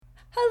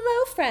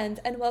Hello, friends,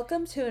 and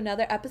welcome to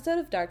another episode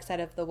of Dark Side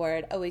of the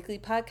Word, a weekly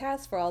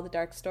podcast for all the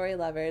dark story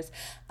lovers.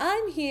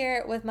 I'm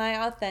here with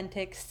my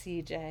authentic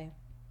CJ.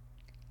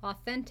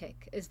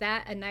 Authentic. Is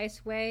that a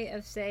nice way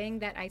of saying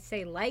that I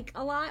say like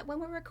a lot when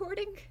we're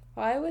recording?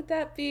 Why would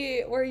that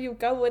be where you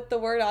go with the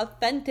word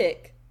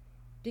authentic?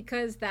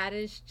 Because that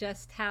is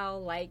just how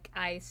like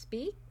I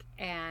speak,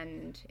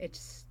 and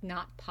it's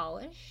not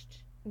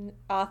polished.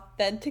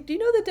 Authentic? Do you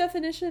know the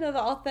definition of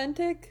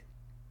authentic?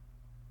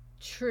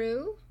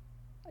 True.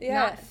 Yeah.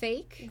 Not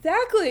fake.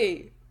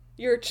 Exactly.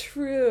 You're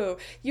true.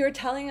 You're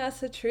telling us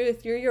the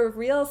truth. You're your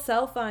real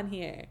self on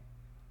here.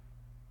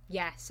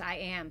 Yes, I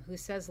am. Who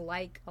says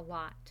like a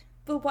lot?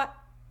 But what?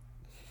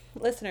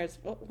 Listeners,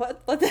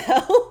 what the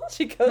hell?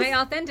 She goes. My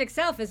authentic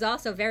self is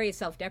also very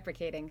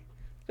self-deprecating.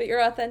 But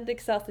your authentic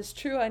self is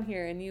true on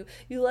here, and you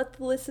let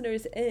the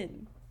listeners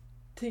in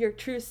to your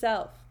true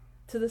self,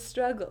 to the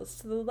struggles,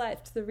 to the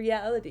life, to the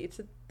reality,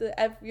 to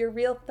your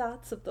real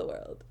thoughts of the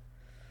world.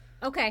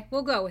 Okay,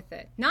 we'll go with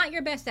it. Not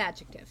your best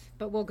adjective,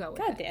 but we'll go with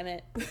it. God damn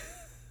it.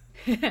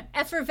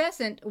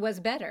 Effervescent was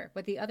better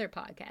with the other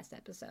podcast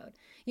episode.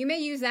 You may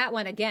use that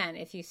one again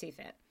if you see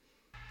fit.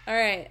 All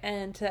right,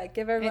 and to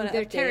give everyone an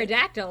update.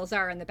 Pterodactyls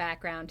are in the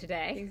background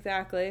today.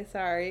 Exactly.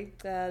 Sorry.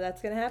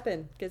 That's going to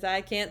happen because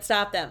I can't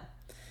stop them.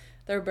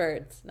 They're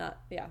birds.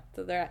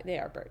 So they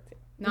are birds.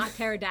 Not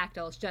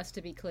pterodactyls, just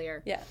to be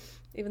clear. Yeah.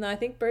 Even though I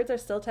think birds are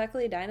still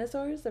technically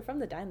dinosaurs. They're from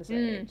the dinosaur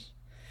age.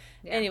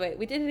 Yeah. Anyway,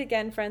 we did it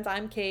again, friends.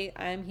 I'm Kate.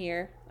 I'm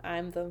here.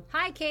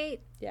 Hi,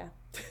 Kate. Yeah.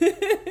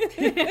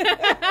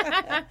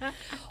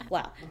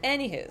 Wow.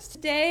 Anywho,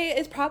 today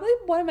is probably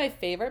one of my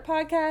favorite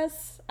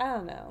podcasts. I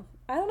don't know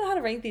how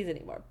to rank these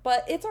anymore,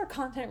 but it's our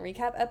content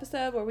recap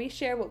episode where we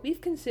share what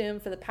we've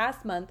consumed for the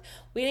past month,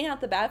 weeding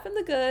out the bad from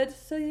the good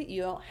so that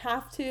you don't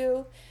have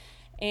to.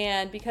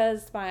 And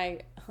because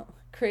my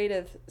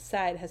creative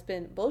side has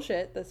been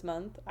bullshit this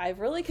month, I've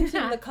really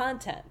consumed the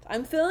content.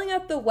 I'm filling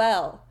up the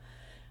well.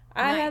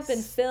 I have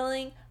been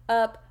filling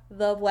up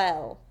the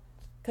well.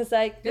 Because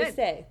like they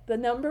say, the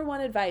number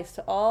one advice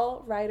to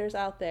all writers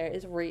out there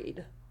is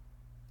read.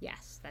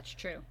 Yes, that's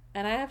true.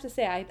 And I have to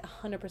say, I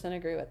 100%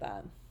 agree with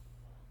that.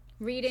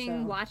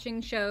 Reading,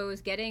 watching shows,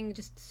 getting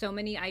just so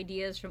many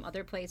ideas from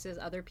other places,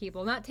 other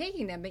people, not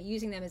taking them, but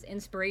using them as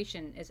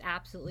inspiration is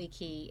absolutely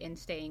key in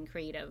staying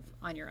creative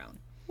on your own.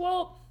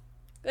 Well,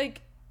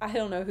 like, I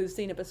don't know who's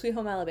seen it, but Sweet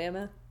Home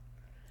Alabama.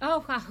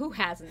 Oh, who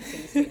hasn't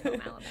seen Sweet Home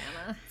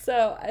Alabama?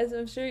 So, as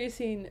I'm sure you've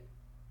seen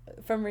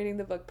from reading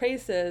the book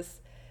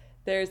Praces,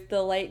 there's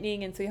the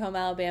lightning in Sweet Home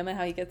Alabama,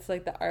 how he gets,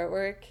 like, the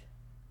artwork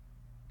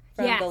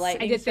from the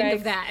lightning I did strikes. think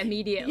of that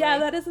immediately. Yeah,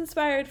 that is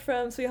inspired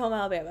from Sweet Home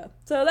Alabama.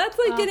 So that's,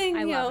 like, getting,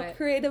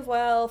 creative,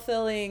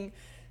 well-filling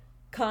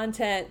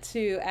content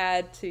to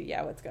add to,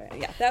 what's going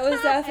on. Yeah, that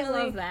was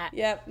definitely... I love that.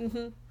 Yep,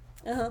 mm-hmm.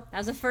 Uh-huh. That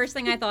was the first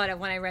thing I thought of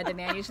when I read the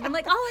manuscript. I'm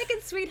like, I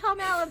can Sweet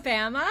Home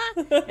Alabama.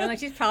 And I'm like,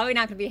 she's probably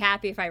not going to be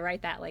happy if I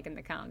write that, like, in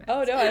the comments.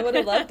 Oh, no, I would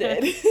have loved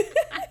it.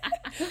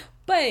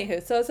 But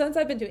anywho, so since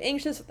I've been too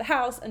anxious with the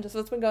house and just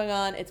what's been going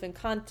on, it's been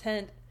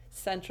content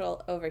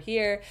central over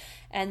here.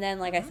 And then,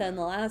 like I said in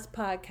the last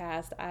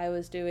podcast, I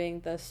was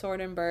doing the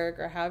Sordenberg,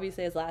 or however you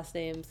say his last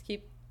names,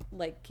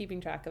 keeping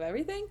track of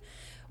everything,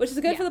 which is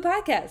good for the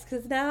podcast,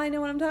 because now I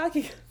know what I'm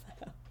talking about.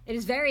 It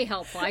is very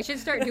helpful. I should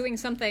start doing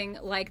something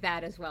like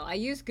that as well. I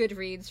use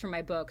Goodreads for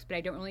my books, but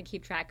I don't really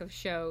keep track of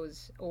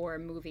shows or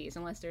movies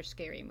unless they're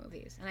scary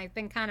movies. And I've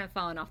been kind of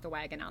falling off the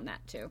wagon on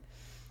that, too.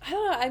 I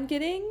don't know. I'm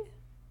getting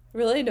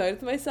really annoyed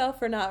with myself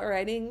for not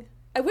writing.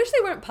 I wish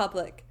they weren't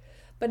public,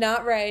 but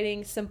not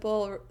writing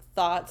simple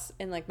thoughts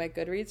in, like, my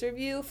Goodreads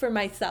review for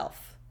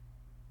myself.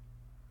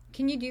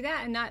 Can you do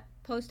that and not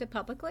post it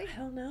publicly? I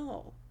don't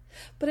know.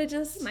 But it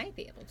just... You might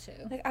be able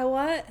to.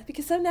 Like,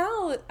 because so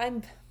now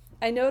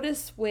I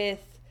notice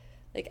with,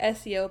 like,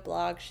 SEO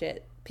blog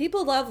shit,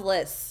 people love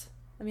lists.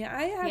 I mean,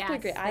 I have to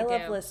agree. I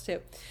love lists, too.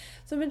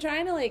 So I've been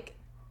trying to, like,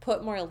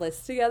 put more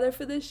lists together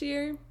for this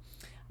year.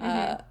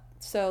 Mm-hmm.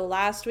 So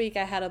last week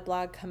I had a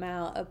blog come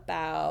out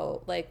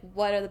about, like,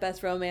 what are the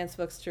best romance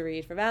books to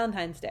read for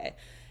Valentine's Day.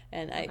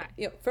 And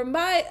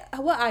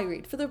what I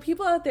read, for the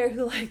people out there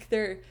who like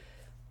their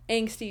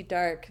angsty,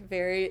 dark,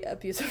 very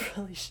abusive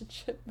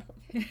relationship moments.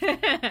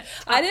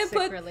 I didn't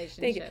put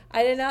thank you.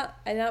 I did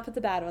not put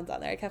the bad ones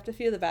on there. I kept a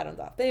few of the bad ones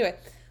off. But anyway,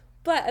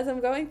 but as I'm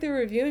going through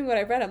reviewing what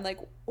I've read, I'm like,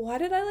 why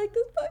did I like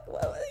this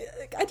book?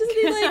 I just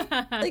need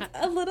like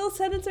a little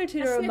sentence or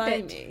two to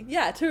remind me.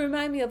 Yeah, to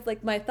remind me of,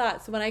 like, my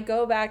thoughts. So when I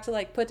go back to,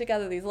 like, put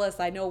together these lists,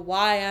 I know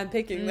why I'm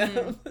picking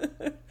them.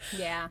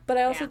 Yeah. But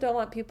I also don't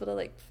want people to,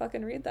 like,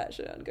 fucking read that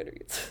shit on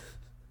Goodreads.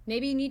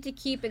 Maybe you need to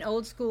keep an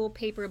old school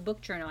paper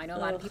book journal. I know a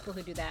lot of people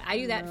who do that. I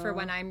do that for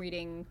when I'm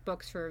reading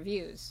books for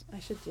reviews. I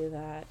should do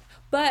that.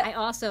 But I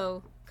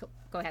also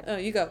go ahead. Oh,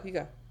 you go. I was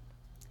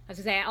going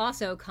to say, I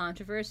also,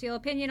 controversial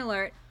opinion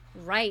alert,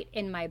 write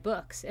in my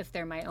books if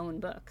they're my own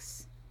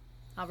books.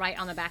 I'll write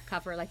on the back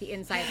cover, like the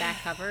inside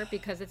back cover,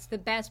 because it's the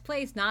best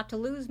place not to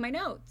lose my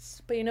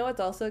notes. But you know what's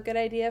also a good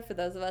idea for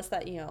those of us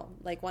that,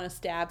 like, want to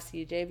stab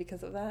CJ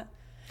because of that?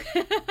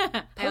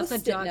 I also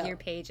dog your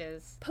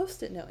pages.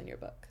 Post-it note in your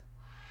book.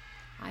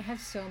 I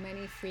have so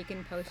many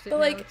freaking post-it notes. But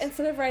like,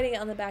 instead of writing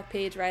it on the back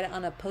page, write it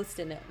on a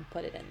post-it note and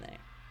put it in there.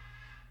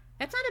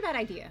 That's not a bad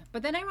idea.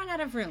 But then I run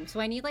out of room, so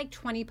I need like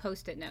 20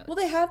 post-it notes. Well,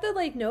 they have the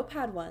like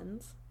notepad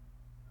ones.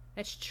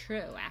 That's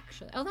true,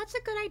 actually. Oh, that's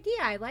a good idea.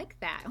 I like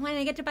that. When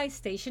I get to buy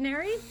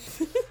stationery?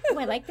 Oh,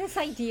 I like this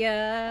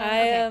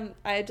idea.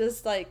 I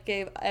just like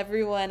gave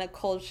everyone a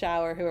cold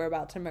shower who are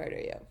about to murder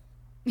you.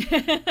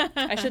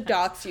 I should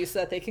dox you so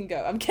that they can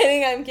go. I'm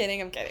kidding.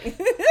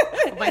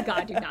 Oh my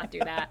God, do not do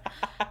that.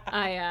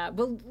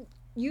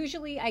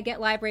 Usually I get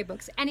library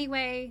books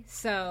anyway,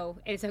 so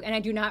it's okay. And I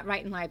do not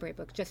write in library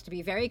books, just to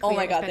be very clear,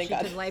 especially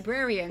to the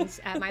librarians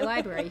at my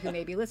library who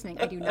may be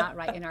listening. I do not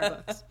write in our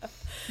books.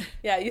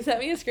 Yeah, you sent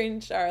me a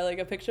screenshot, or like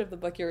a picture of the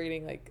book you're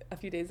reading like a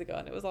few days ago,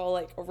 and it was all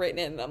like written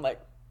in, and I'm like,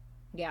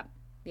 yeah.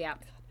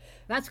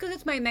 That's because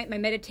it's my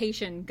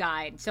meditation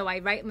guide. So I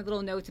write my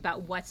little notes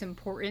about what's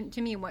important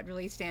to me and what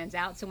really stands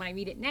out. So when I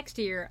read it next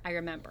year, I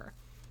remember.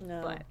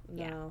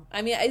 No.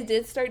 I mean, I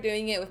did start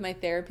doing it with my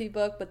therapy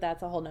book, but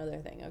that's a whole nother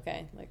thing.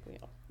 Okay, like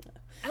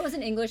I was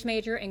an English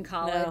major in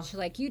college. No.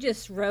 Like you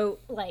just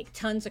wrote like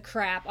tons of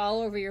crap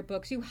all over your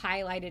books. You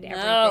highlighted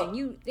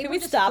everything. They Can were we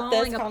stop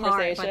this apart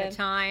conversation? By the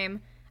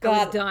time I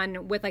was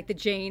done with like the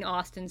Jane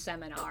Austen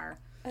seminar.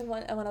 I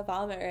want to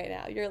vomit right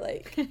now. You're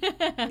like,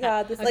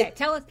 God, this okay,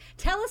 tell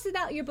us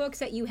about your books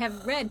that you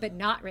have read but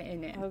not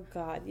written in. Oh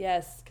God,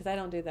 yes, because I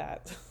don't do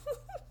that.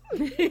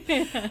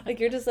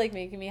 Like you're just like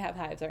making me have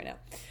hives right now.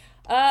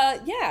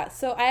 Yeah,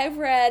 so I've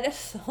read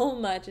so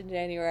much in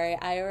January.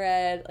 I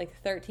read like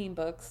 13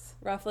 books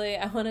roughly,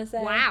 I want to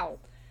say. Wow.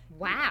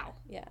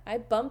 Yeah, I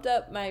bumped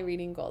up my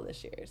reading goal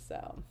this year,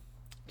 so.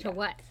 To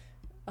what?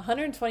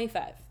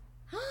 125.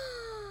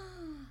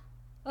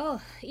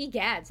 Oh,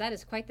 egads, that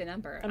is quite the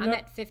number. I'm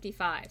at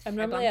 55. I'm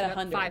normally at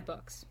 100. 5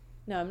 books.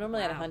 No, I'm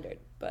normally at 100,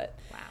 but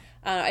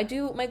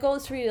wow. My goal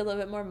is to read a little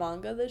bit more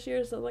manga this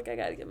year, so like I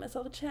got to give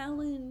myself a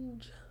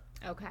challenge.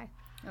 Okay.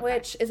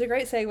 Which is a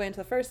great segue into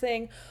the first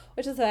thing,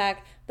 which is the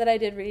fact that I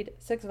did read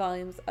 6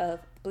 volumes of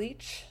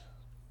Bleach.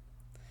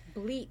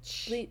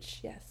 Bleach,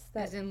 yes.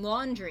 As in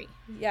laundry.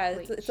 Yeah,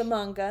 it's a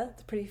manga.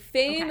 It's a pretty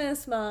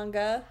famous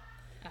manga.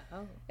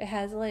 Oh. It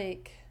has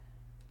like,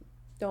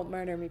 don't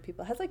murder me,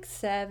 people. It has like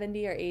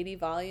 70 or 80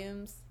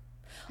 volumes.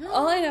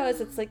 All I know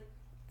is it's like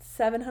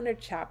 700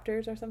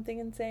 chapters or something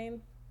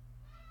insane.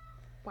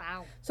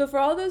 Wow. So for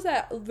all those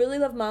that really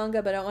love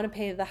manga but don't want to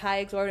pay the high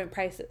exorbitant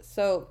prices,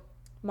 so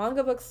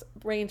manga books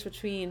range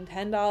between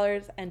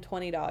 $10 and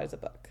 $20 a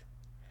book.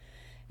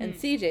 And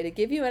CJ, to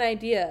give you an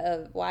idea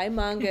of why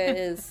manga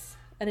is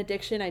an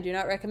addiction I do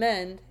not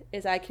recommend,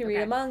 is I can read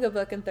a manga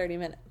book in 30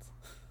 minutes.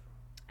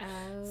 Oh.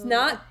 It's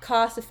not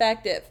cost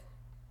effective.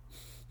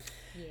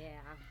 Yeah.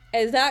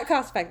 It's not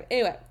cost effective.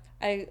 Anyway,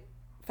 I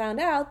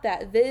found out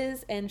that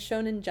Viz and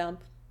Shonen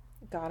Jump,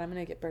 God, I'm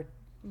going to get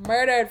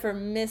murdered for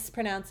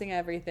mispronouncing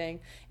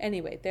everything.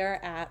 Anyway, there are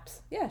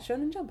apps. Yeah,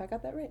 Shonen Jump, I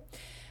got that right.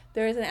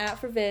 There is an app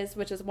for Viz,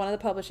 which is one of the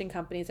publishing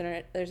companies,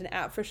 and there's an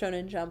app for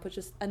Shonen Jump, which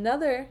is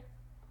another...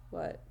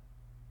 What?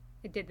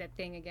 It did that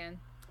thing again.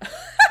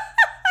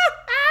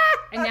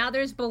 And now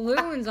there's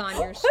balloons on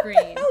your screen.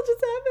 What the hell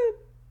just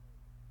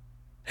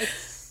happened?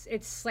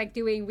 It's like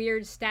doing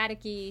weird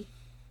staticky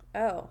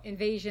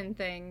invasion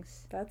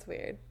things. That's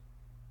weird.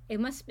 It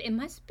must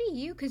be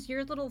you, because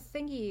your little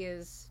thingy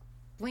is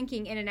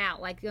blinking in and out,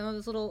 like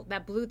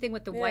that blue thing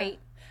with the white.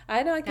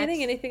 I'm not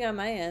getting anything on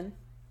my end.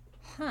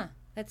 Huh.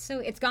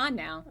 It's gone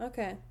now.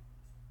 Okay.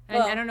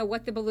 And I don't know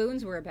what the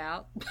balloons were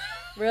about.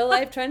 Real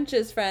life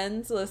trenches,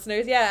 friends,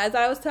 listeners. Yeah, as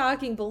I was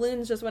talking,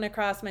 balloons just went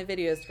across my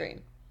video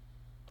screen.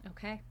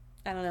 Okay.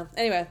 I don't know.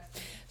 Anyway,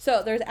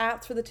 so there's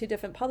apps for the 2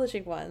 different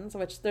publishing ones,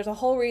 which there's a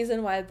whole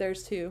reason why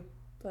there's 2.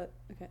 But,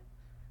 okay.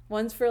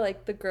 One's for,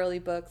 like, the girly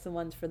books and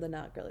one's for the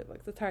not girly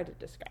books. It's hard to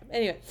describe.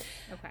 Anyway,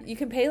 you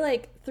can pay,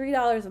 like,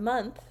 $3 a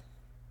month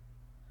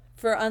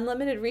for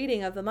unlimited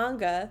reading of the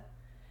manga.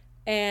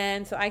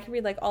 And so I can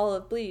read, like, all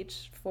of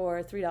Bleach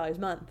for $3 a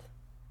month.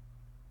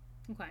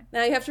 Okay.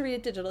 Now you have to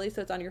read it digitally,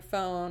 so it's on your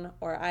phone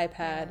or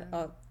iPad.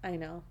 Oh, I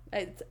know.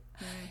 It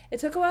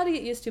took a while to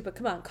get used to, but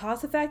come on,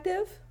 cost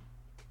effective?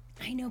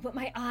 I know, but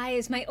my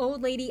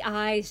old lady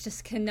eyes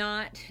just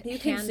cannot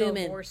handle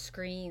more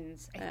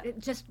screens.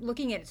 Just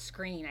looking at a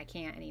screen, I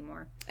can't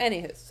anymore.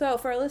 Anywho, so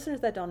for our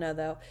listeners that don't know,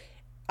 though,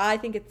 I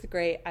think it's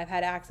great. I've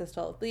had access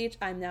to all of Bleach.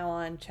 I'm now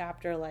on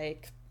chapter,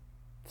 like,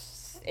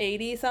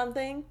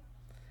 80-something.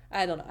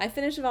 I don't know. I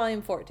finished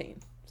volume 14,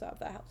 so if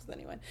that helps with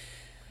anyone.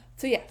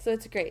 So yeah, so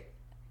it's great.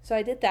 So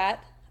I did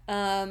that.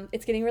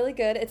 It's getting really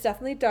good. It's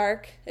definitely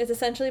dark. It's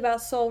essentially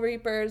about soul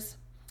reapers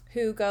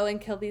who go and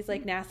kill these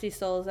like nasty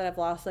souls that have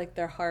lost like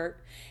their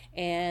heart.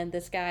 And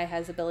this guy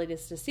has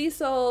abilities to see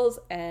souls,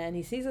 and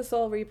he sees a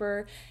soul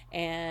reaper,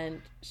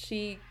 and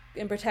she,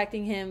 in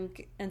protecting him,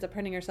 ends up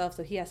hurting herself,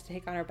 so he has to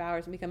take on her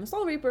powers and become a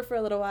soul reaper for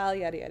a little while,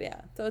 yada, yada,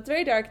 yada. So it's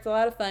very dark. It's a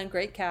lot of fun.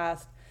 Great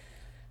cast.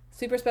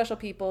 Super special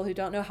people who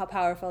don't know how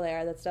powerful they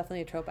are. That's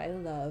definitely a trope I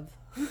love.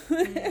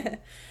 Then,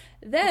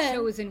 the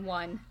show is in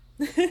one.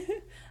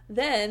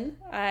 then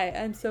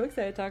I'm so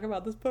excited to talk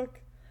about this book.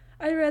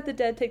 I read The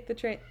Dead Take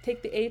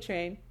the A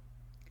Train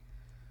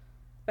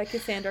by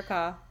Cassandra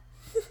Khaw.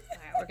 All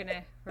right,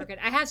 we're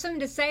gonna. I have something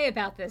to say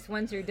about this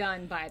once you're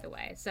done, by the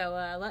way.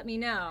 So let me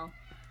know.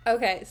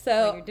 Okay,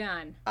 so when you're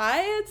done. I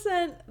had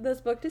sent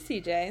this book to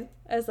CJ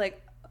as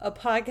like a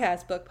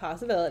podcast book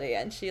possibility,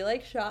 and she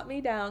like shot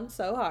me down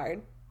so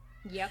hard.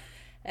 Yep.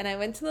 And I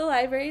went to the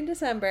library in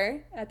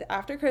December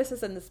after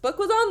Christmas, and this book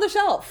was on the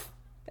shelf.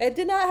 It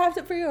did not have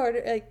to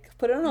pre-order, like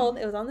put it on hold.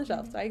 It was on the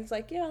shelf, so I was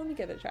like, yeah, let me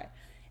give it a try.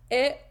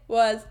 It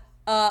was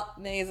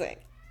amazing.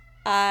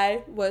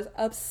 I was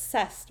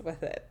obsessed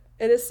with it.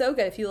 It is so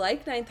good. If you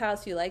like Ninth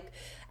House, you like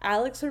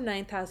Alex from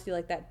Ninth House, you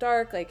like that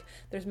dark, like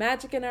there's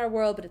magic in our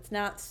world, but it's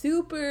not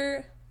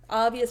super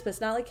obvious, but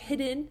it's not like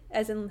hidden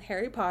as in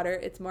Harry Potter.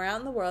 It's more out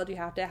in the world. You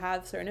have to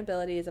have certain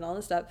abilities and all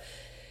this stuff.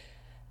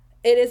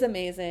 It is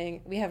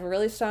amazing. We have a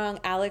really strong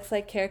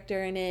Alex-like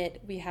character in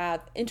it. We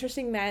have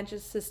interesting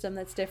magic system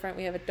that's different.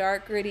 We have a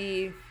dark,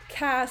 gritty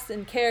cast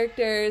and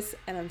characters,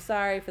 and I'm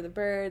sorry for the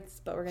birds,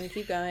 but we're going to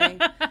keep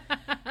going.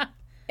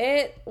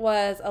 It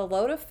was a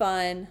load of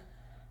fun.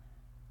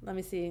 Let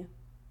me see.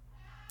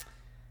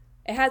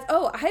 It has,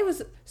 I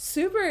was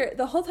super,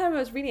 the whole time I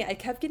was reading it, I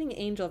kept getting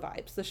Angel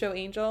vibes, the show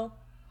Angel.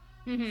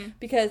 Mm-hmm.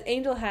 Because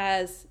Angel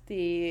has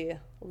the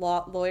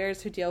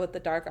lawyers who deal with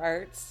the dark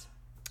arts.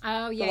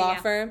 Oh, yeah, the law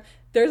firm.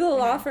 There's a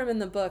law firm in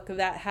the book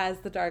that has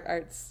the dark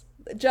arts,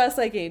 just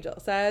like Angel.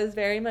 So I was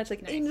very much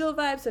like Angel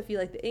vibes. So if you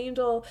like the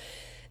Angel,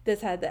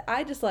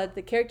 I just loved,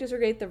 the characters were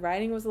great. The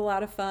writing was a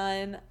lot of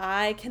fun.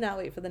 I cannot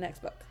wait for the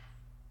next book.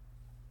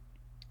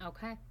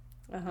 Okay.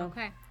 Uh-huh.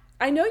 Okay.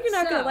 I know you're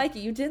not going to like it.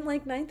 You didn't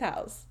like Ninth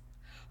House.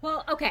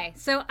 Well, okay.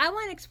 So I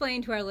want to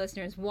explain to our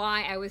listeners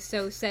why I was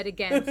so set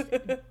against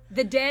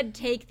The Dead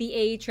Take the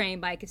A Train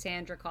by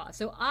Cassandra Khaw.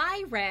 So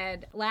I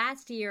read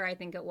last year, I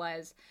think it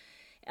was,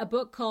 a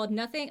book called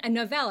a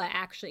novella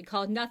actually,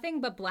 called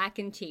Nothing But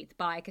Blackened Teeth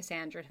by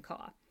Cassandra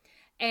Khaw.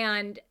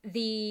 And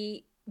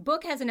the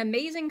book has an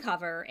amazing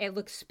cover. It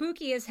looks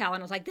spooky as hell.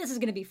 And I was like, this is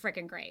going to be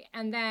freaking great.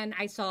 And then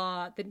I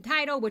saw the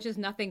title, which is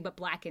Nothing But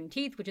Blackened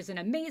Teeth, which is an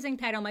amazing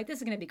title. I'm like, this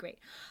is going to be great.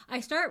 I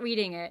start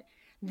reading it.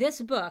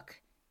 This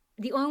book,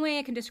 the only way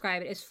I can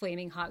describe it is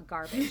flaming hot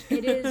garbage.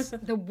 It is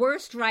the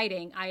worst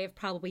writing I have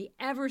probably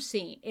ever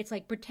seen. It's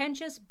like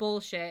pretentious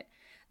bullshit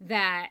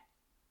that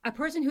a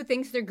person who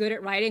thinks they're good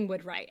at writing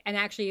would write, and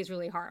actually is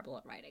really horrible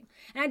at writing.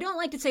 And I don't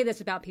like to say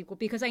this about people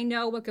because I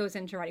know what goes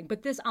into writing,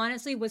 but this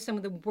honestly was some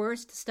of the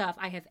worst stuff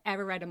I have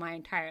ever read in my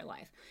entire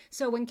life.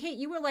 So when Kate,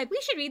 you were like, we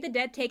should read The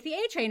Dead Take the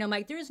A Train, I'm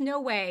like, there's no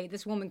way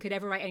this woman could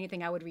ever write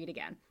anything I would read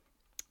again.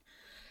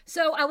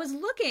 So I was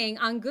looking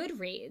on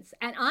Goodreads,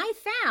 and I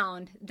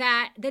found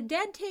that The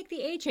Dead Take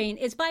the A Train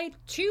is by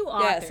two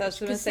authors, yes, I was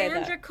going to say that.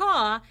 Cassandra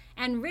Khaw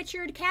and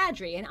Richard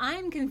Kadrey. And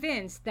I'm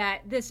convinced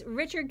that this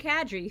Richard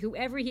Kadrey,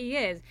 whoever he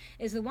is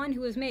the one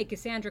who has made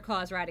Cassandra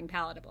Khaw's writing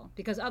palatable.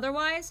 Because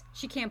otherwise,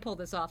 she can't pull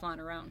this off on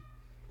her own.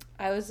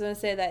 I was going to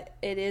say that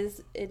it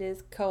is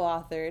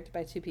co-authored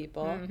by two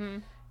people. Mm-hmm.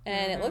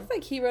 And it looks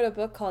like he wrote a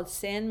book called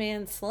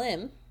Sandman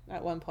Slim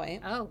at one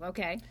point. Oh,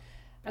 okay.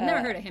 I've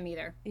never heard of him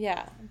either.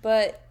 Yeah,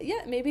 but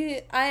yeah,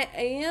 maybe I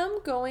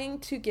am going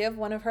to give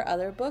one of her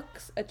other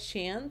books a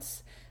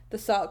chance. The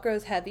Salt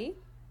Grows Heavy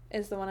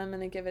is the one I'm going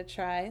to give a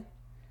try.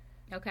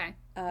 Okay.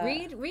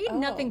 Read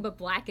Nothing But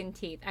Blackened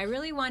Teeth. I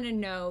really want to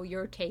know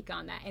your take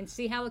on that and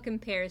see how it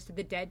compares to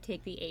The Dead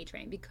Take the A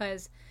Train,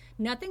 because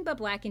Nothing But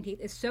Blackened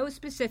Teeth is so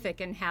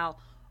specific in how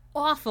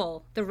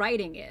awful the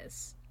writing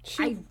is.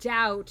 I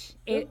doubt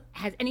it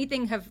has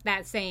anything of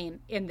that same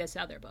in this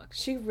other book.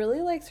 She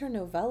really likes her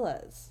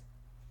novellas.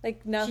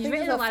 Like, Nothing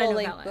is a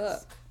full-length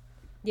book.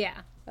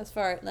 Yeah. As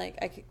far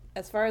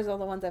as all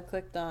the ones I've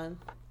clicked on,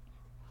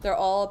 they're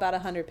all about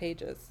 100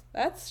 pages.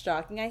 That's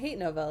shocking. I hate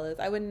novellas.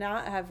 I would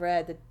not have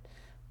read the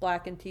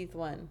Blackened Teeth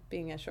one,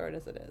 being as short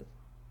as it is.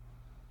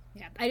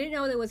 Yeah, I didn't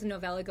know there was a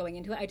novella going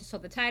into it. I just saw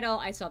the title,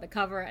 I saw the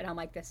cover, and I'm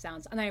like, this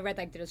sounds... And then I read,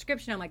 like, the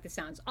description, I'm like, this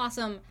sounds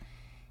awesome.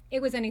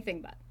 It was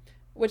anything but.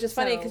 Which is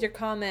funny, because your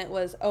comment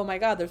was, oh my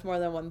god, there's more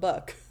than one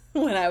book,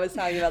 when I was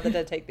talking about The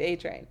Dead Take the A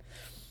Train.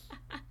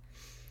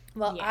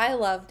 Well, yeah. I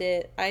loved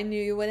it. I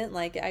knew you wouldn't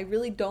like it. I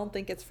really don't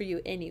think it's for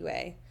you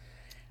anyway.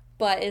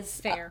 But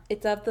it's fair.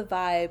 It's of the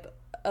vibe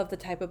of the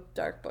type of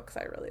dark books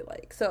I really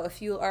like. So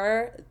if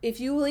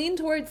you lean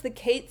towards the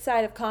Kate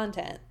side of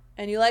content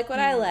and you like what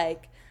I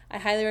like, I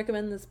highly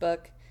recommend this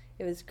book.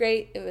 It was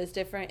great. It was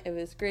different. It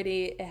was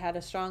gritty. It had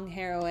a strong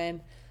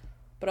heroine,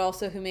 but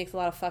also who makes a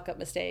lot of fuck up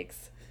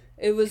mistakes.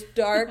 It was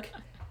dark.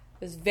 It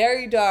was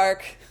very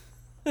dark.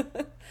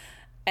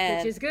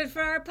 Which is good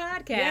for our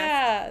podcast.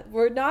 Yeah,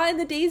 we're not in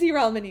the Daisy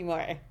realm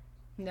anymore.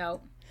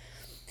 No.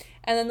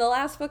 And then the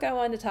last book I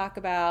wanted to talk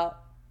about,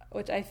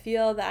 which I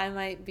feel that I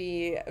might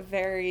be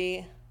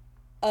very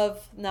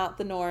of not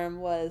the norm,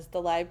 was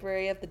The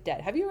Library of the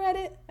Dead. Have you read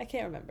it? I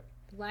can't remember.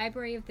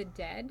 Library of the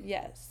Dead?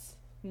 Yes.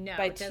 No,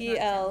 by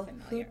T.L.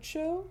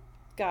 Hucho.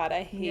 God,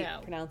 I hate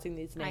pronouncing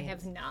these names. I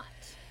have not.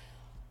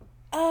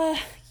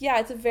 Yeah,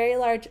 it's a very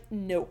large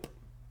nope.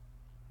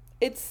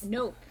 It's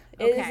nope.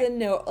 It is a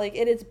nope. Like,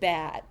 it is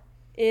bad.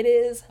 It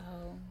is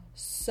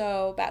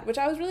so bad, which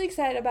I was really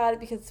excited about it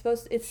because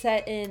it's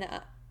set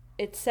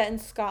in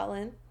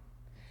Scotland,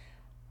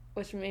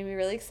 which made me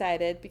really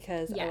excited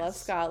because I love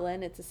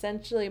Scotland. It's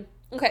essentially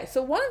okay.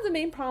 So one of the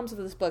main problems of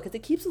this book is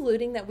it keeps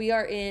alluding that we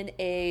are in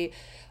a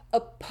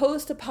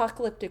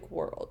post-apocalyptic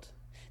world,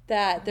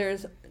 that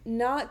there's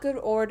not good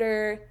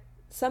order.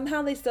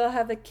 Somehow they still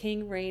have a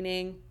king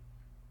reigning,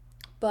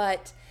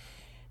 but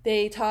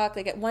they talk,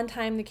 like at one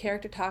time the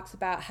character talks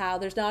about how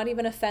there's not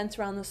even a fence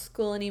around the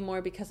school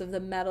anymore because of the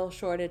metal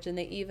shortage, and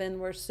the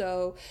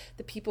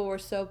people were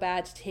so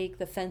bad to take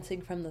the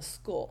fencing from the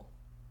school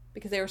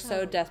because they were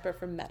so desperate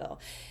for metal.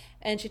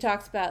 And she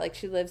talks about like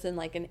she lives in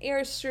like an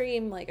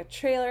Airstream, like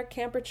a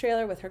camper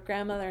trailer with her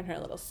grandmother and her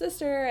little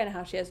sister, and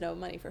how she has no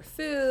money for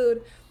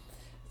food.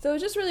 So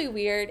it's just really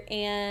weird,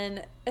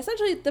 and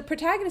essentially the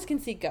protagonist can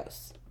see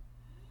ghosts.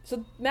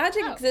 So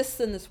magic exists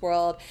in this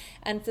world,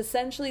 and it's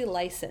essentially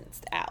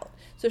licensed out.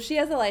 So she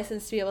has a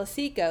license to be able to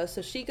see ghosts,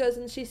 so she goes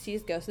and she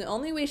sees ghosts. And the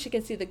only way she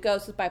can see the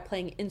ghosts is by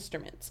playing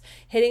instruments,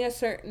 hitting a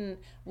certain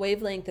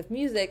wavelength of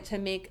music to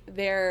make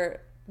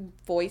their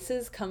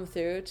voices come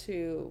through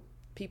to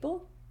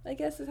people, I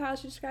guess is how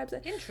she describes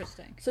it.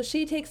 Interesting. So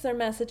she takes their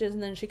messages,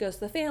 and then she goes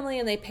to the family,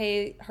 and they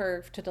pay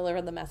her to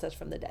deliver the message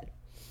from the dead.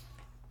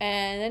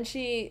 And then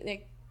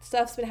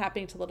stuff's been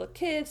happening to little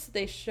kids.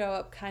 They show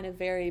up kind of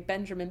very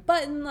Benjamin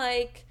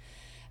Button-like.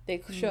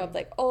 They show up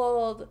like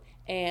old,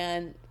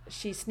 and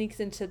she sneaks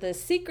into the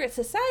secret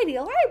society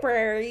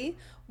library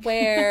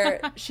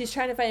where she's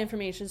trying to find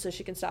information so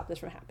she can stop this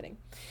from happening.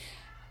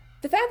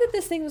 The fact that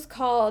this thing was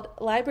called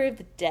Library of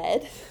the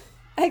Dead,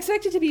 I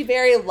expect it to be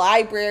very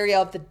Library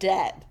of the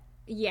Dead.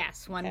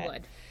 Yes, one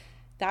would.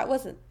 That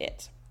wasn't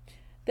it.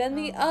 Then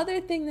the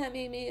other thing that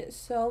made me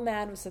so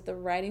mad was that the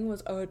writing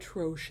was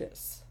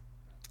atrocious.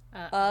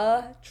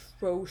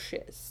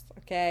 Atrocious.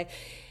 Okay.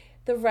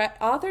 The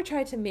author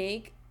tried to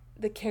make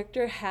the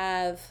character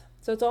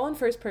so it's all in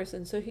first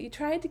person, so he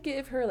tried to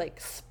give her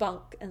like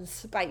spunk and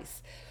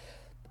spice,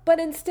 but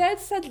instead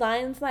said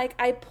lines like,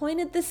 I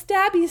pointed the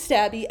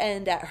stabby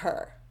end at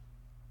her.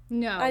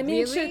 No, I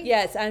made sure.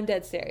 Yes, I'm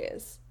dead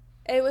serious.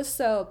 It was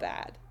so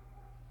bad.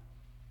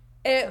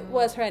 It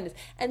was horrendous.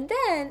 And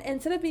then,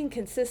 instead of being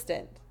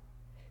consistent,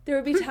 there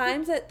would be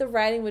times that the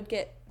writing would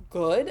get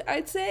good,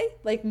 I'd say,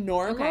 like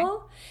normal.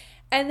 Okay.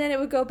 And then it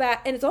would go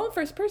back, and it's all in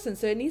first person,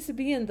 so it needs to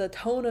be in the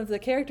tone of the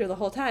character the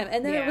whole time.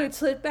 And then it would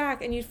slip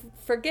back, and you'd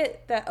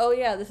forget that, oh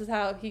yeah, this is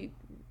how the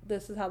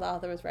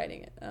author was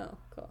writing it. Oh,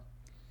 cool.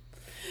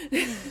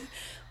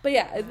 But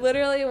yeah, it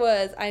literally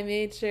was, I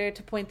made sure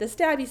to point the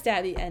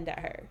stabby end at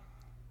her.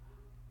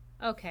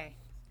 Okay.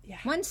 Yeah.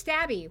 One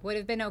stabby would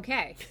have been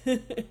okay.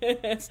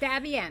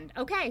 Stabby end.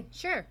 Okay,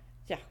 sure.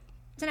 Yeah.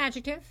 It's an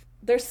adjective.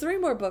 There's 3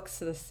 more books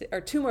to this,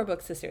 or 2 more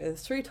books this year.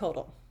 There's 3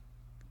 total.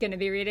 Gonna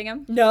be reading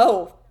them?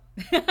 No.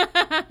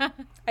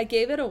 I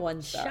gave it a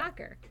 1 star.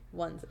 Shocker.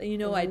 1. You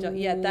know, I don't.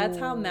 Yeah, that's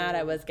how mad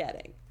I was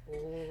getting.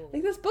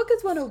 Like, this book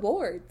has won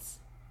awards.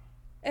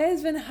 It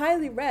has been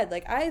highly read.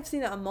 Like, I have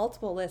seen it on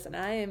multiple lists, and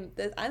I'm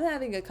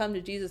having a come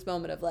to Jesus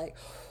moment of like,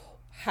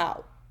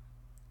 how?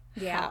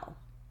 Yeah. How?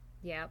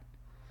 Yeah. It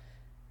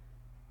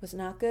was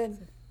not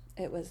good.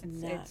 It was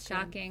not It's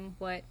shocking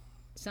what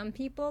some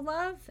people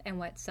love and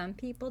what some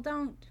people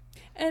don't.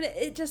 And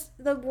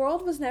the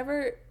world was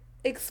never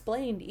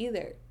explained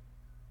either.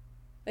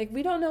 Like,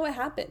 we don't know what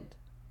happened.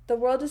 The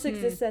world just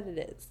exists as it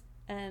is.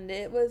 And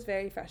it was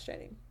very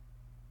frustrating.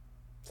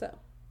 So.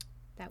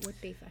 That would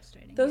be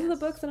frustrating. Those are the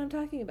books that I'm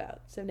talking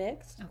about. So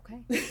next.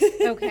 Okay.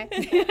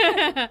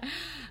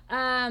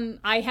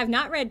 I have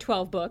not read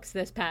 12 books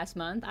this past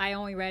month. I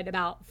only read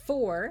about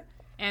 4.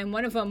 And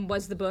one of them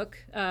was the book,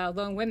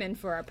 Lone Women,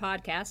 for our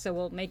podcast. So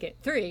we'll make it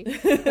 3.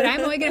 But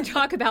I'm only going to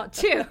talk about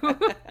 2.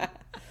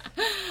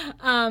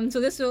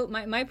 So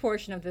my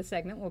portion of this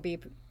segment will be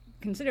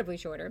considerably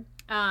shorter.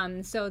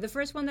 So the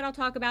first one that I'll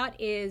talk about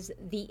is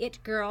The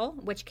It Girl,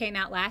 which came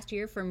out last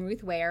year from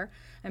Ruth Ware.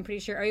 I'm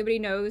pretty sure everybody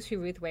knows who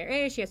Ruth Ware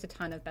is. She has a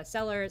ton of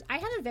bestsellers. I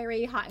have a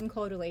very hot and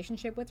cold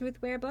relationship with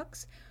Ruth Ware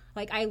books.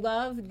 Like, I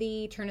love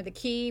The Turn of the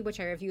Key, which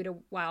I reviewed a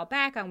while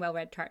back on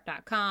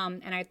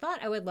wellreadtart.com, and I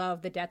thought I would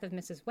love The Death of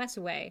Mrs.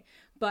 Westaway,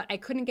 but I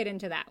couldn't get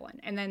into that one.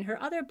 And then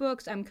her other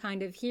books, I'm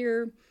kind of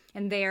here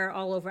and there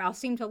all over. I'll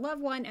seem to love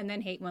one and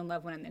then hate one,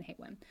 love one and then hate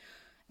one.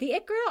 The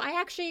It Girl, I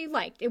actually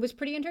liked. It was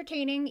pretty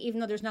entertaining, even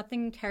though there's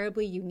nothing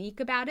terribly unique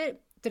about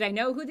it. Did I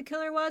know who the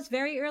killer was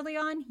very early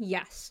on?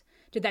 Yes.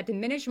 Did that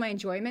diminish my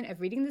enjoyment of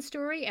reading the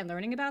story and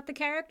learning about the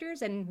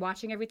characters and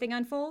watching everything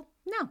unfold?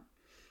 No.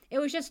 I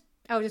was just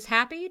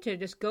happy to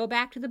just go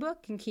back to the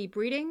book and keep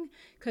reading,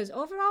 because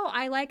overall,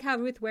 I like how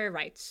Ruth Ware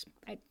writes,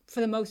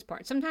 for the most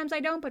part. Sometimes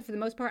I don't, but for the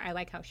most part, I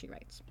like how she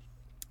writes.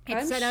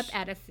 It's set up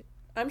at a...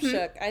 I'm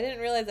shook. I didn't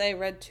realize I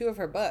read 2 of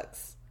her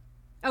books.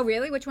 Oh,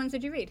 really? Which ones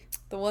did you read?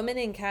 The Woman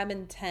in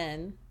Cabin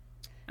 10.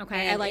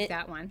 Okay, I like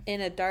that one.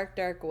 In a Dark,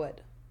 Dark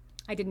Wood.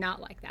 I did not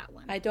like that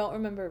one. I don't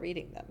remember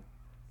reading them.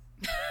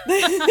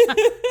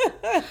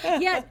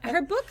 Yeah,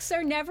 her books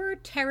are never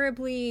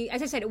terribly...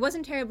 As I said, it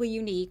wasn't terribly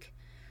unique.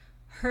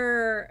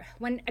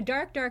 when A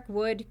Dark Dark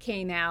Wood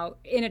came out,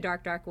 In a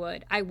Dark Dark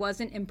Wood, I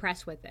wasn't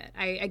impressed with it.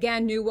 I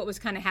again knew what was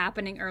kind of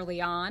happening early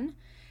on,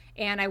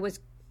 and I was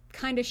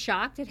kind of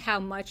shocked at how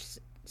much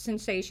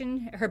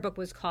sensation her book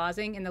was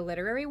causing in the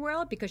literary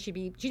world, because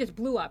she just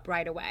blew up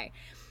right away.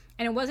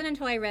 And it wasn't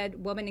until I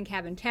read Woman in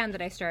Cabin 10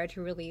 that I started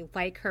to really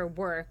like her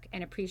work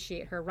and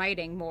appreciate her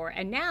writing more.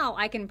 And now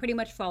I can pretty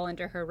much fall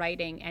into her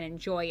writing and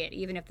enjoy it,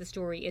 even if the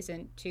story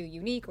isn't too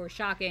unique or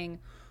shocking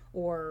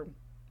or,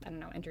 I don't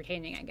know,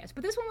 entertaining, I guess.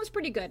 But this one was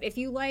pretty good. If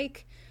you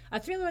like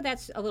a thriller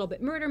that's a little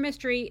bit murder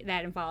mystery,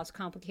 that involves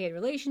complicated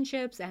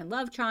relationships and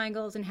love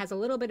triangles and has a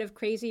little bit of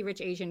crazy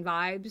rich Asian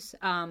vibes,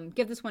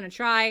 give this one a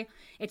try.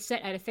 It's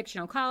set at a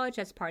fictional college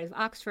that's part of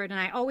Oxford, and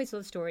I always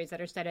love stories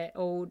that are set at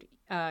old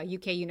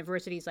UK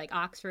universities like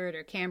Oxford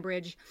or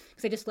Cambridge,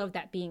 because I just love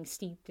that being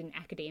steeped in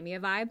academia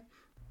vibe.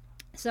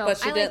 So, but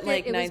she didn't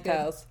like Nine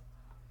Tails.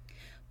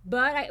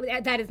 But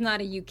that is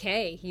not a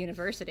UK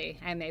university,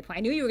 I may point.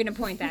 I knew you were going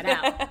to point that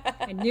out.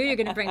 I knew you were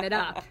going to bring that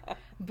up.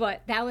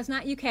 But that was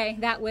not UK.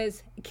 That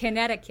was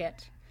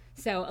Connecticut.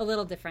 So a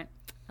little different.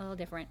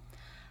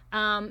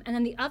 And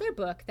then the other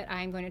book that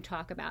I'm going to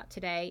talk about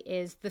today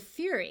is The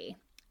Fury,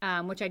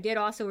 which I did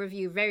also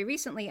review very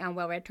recently on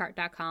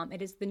wellreadtart.com.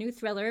 It is the new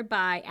thriller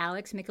by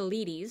Alex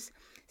Michaelides.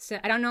 So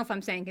I don't know if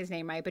I'm saying his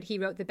name right, but he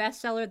wrote the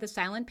bestseller The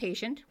Silent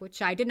Patient,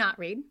 which I did not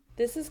read.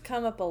 This has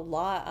come up a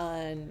lot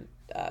on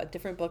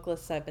different book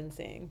lists I've been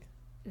seeing.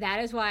 That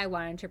is why I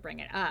wanted to bring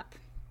it up.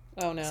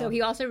 Oh, no. So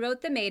he also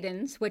wrote The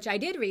Maidens, which I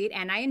did read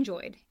and I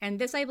enjoyed. And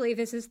this, I believe,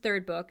 is his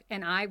third book,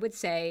 and I would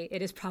say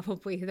it is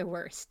probably the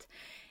worst.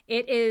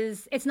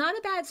 It's not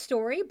a bad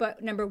story,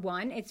 but number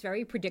one, it's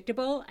very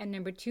predictable. And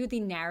number two, the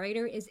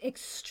narrator is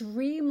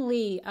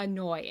extremely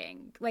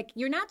annoying. Like,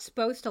 you're not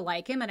supposed to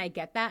like him, and I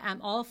get that.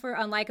 I'm all for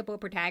unlikable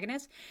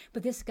protagonists,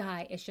 but this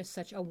guy is just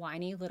such a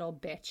whiny little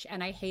bitch.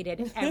 And I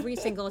hated every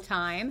single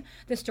time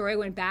the story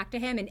went back to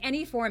him in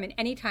any form, in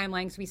any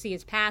timelines. We see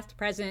his past,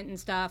 present, and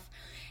stuff.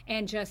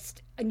 And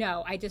just,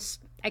 no, I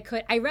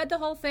read the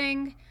whole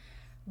thing,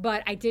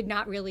 but I did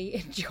not really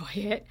enjoy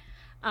it.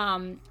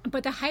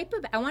 But the hype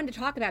I wanted to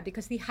talk about,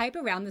 because the hype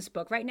around this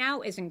book right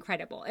now is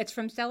incredible. It's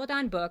from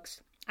Celadon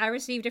Books. I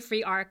received a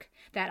free ARC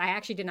that I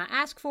actually did not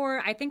ask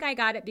for. I think I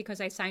got it because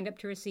I signed up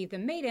to receive The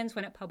Maidens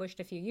when it published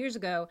a few years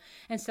ago,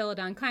 and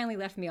Celadon kindly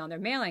left me on their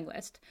mailing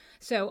list.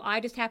 So I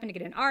just happened to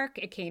get an ARC.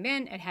 It came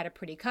in, it had a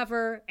pretty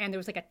cover, and there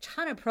was like a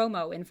ton of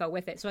promo info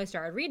with it. So I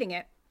started reading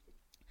it.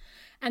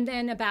 And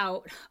then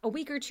about a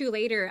week or two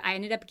later, I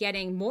ended up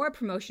getting more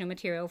promotional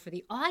material for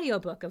the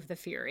audiobook of The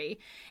Fury,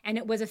 and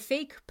it was a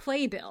fake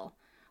playbill,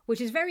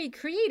 which is very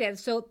creative.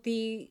 So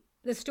the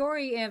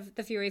story of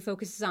The Fury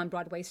focuses on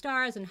Broadway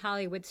stars and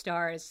Hollywood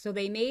stars. So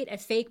they made a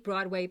fake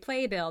Broadway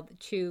playbill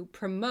to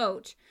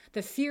promote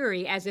The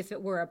Fury as if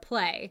it were a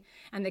play,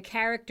 and the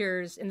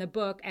characters in the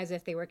book as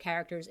if they were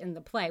characters in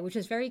the play, which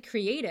is very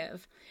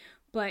creative.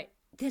 But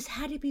this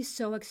had to be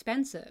so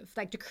expensive,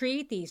 like to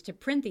create these, to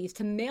print these,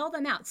 to mail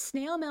them out,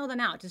 snail mail them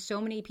out to so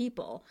many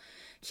people,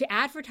 to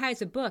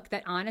advertise a book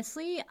that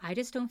honestly, I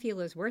just don't feel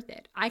is worth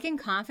it. I can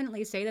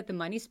confidently say that the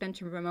money spent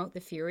to promote The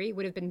Fury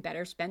would have been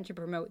better spent to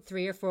promote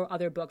 3 or 4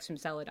 other books from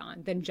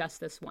Celadon than just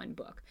this one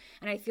book.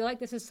 And I feel like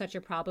this is such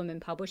a problem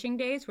in publishing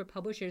days, where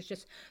publishers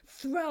just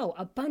throw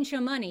a bunch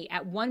of money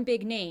at one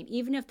big name,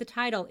 even if the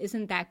title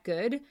isn't that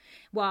good,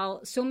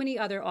 while so many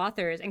other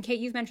authors, and Kate,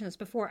 you've mentioned this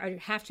before,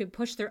 have to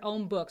push their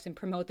own books and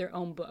promote their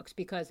own books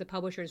because the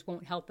publishers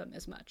won't help them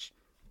as much.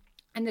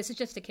 And this is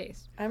just a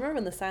case. I remember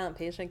when The Silent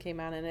Patient came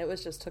out, and it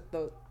was just took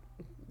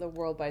the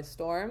world by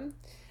storm.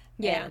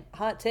 Yeah. And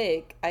hot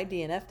take, I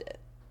DNF'd it.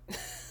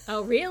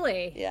 Oh,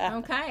 really? Yeah.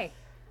 Okay.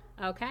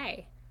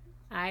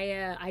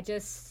 I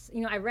just,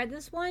 I read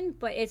this one,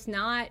 but it's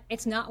not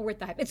worth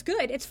the hype. It's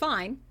good. It's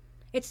fine.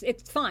 It's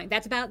fine.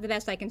 That's about the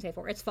best I can say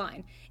for it. It's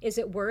fine. Is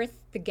it worth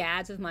the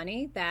gads of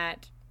money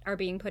that are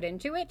being put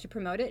into it to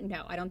promote it?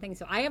 No, I don't think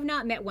so. I have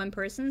not met one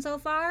person so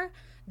far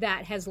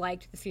that has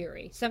liked The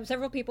Fury.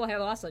 Several people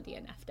have also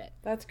DNF'd it.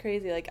 That's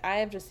crazy. Like, I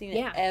have just seen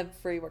it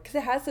everywhere, because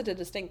it has such a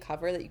distinct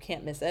cover that you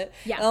can't miss it.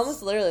 Yes. It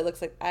almost literally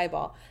looks like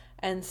eyeball.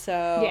 And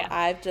so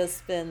I've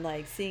just been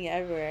like seeing it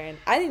everywhere, and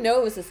I didn't know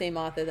it was the same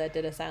author that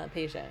did A Silent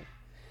Patient.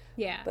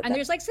 Yeah, and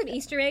there's like some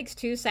Easter eggs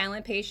too,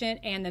 Silent Patient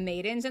and The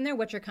Maidens in there,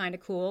 which are kind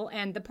of cool.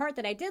 And the part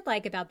that I did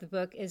like about the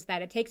book is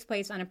that it takes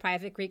place on a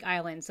private Greek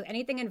island. So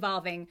anything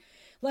involving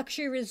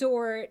luxury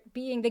resort,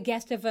 being the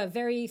guest of a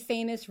very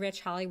famous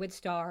rich Hollywood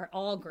star,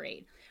 all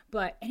great.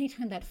 But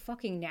anytime that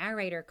fucking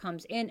narrator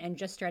comes in and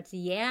just starts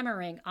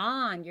yammering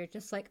on, you're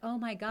just like, oh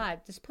my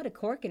God, just put a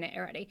cork in it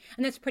already.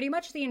 And that's pretty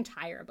much the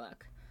entire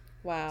book.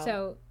 Wow.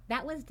 So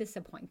that was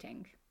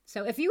disappointing.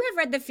 So if you have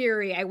read The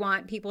Fury, I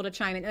want people to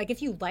chime in. Like,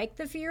 if you like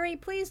The Fury,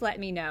 please let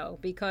me know,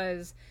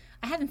 because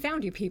I haven't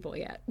found you people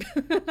yet.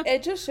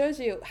 It just shows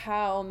you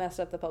how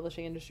messed up the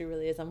publishing industry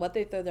really is and what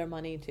they throw their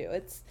money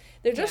to.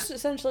 They're just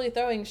essentially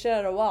throwing shit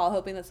at a wall,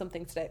 hoping that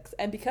something sticks.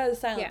 And because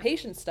Silent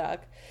Patient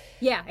stuck,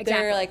 exactly.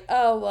 They're like,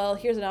 oh, well,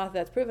 here's an author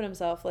that's proven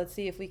himself. Let's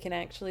see if we can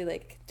actually,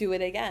 like, do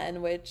it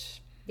again,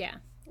 which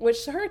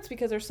which hurts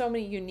because there's so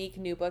many unique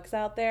new books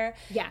out there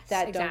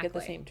that don't get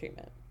the same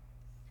treatment.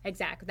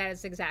 Exactly. That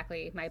is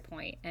exactly my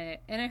point. And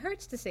it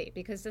hurts to see,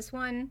 because this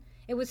one,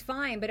 it was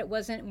fine, but it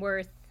wasn't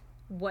worth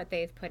what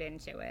they've put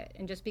into it.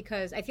 And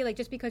I feel like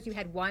just because you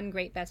had one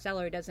great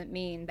bestseller doesn't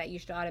mean that you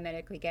should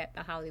automatically get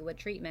the Hollywood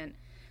treatment,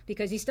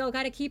 because you still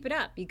got to keep it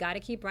up. You got to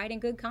keep writing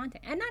good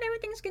content. And not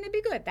everything's going to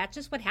be good. That's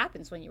just what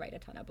happens when you write a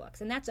ton of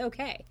books. And that's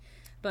okay.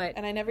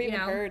 And I never even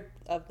heard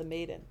of The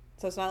Maiden.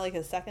 So it's not like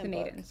his second book. The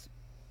Maidens.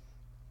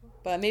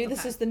 But maybe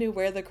this is the new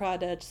Where the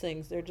Crawdads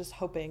Sings. They're just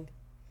hoping.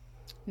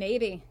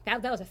 Maybe.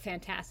 That was a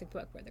fantastic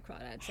book, Where the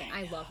Crawdads Sing.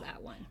 I love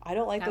that one. I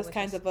don't like those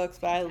kinds of books,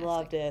 but fantastic. I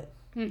loved it.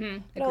 Mm-hmm.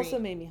 It also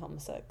made me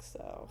homesick,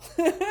 so.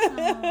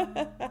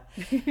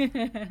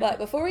 But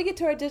before we get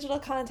to our digital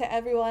content,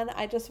 everyone,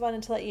 I just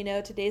wanted to let you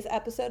know today's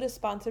episode is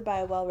sponsored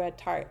by A Well-Read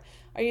Tart.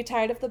 Are you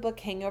tired of the book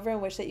hangover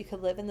and wish that you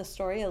could live in the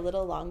story a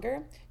little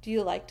longer? Do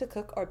you like to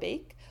cook or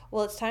bake?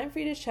 Well, it's time for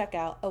you to check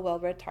out A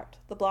Well-Read Tart,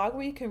 the blog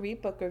where you can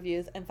read book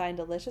reviews and find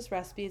delicious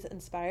recipes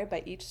inspired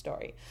by each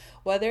story.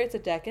 Whether it's a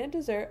decadent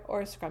dessert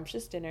or a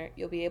scrumptious dinner,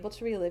 you'll be able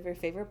to relive your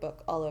favorite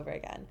book all over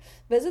again.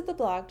 Visit the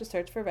blog to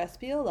search for a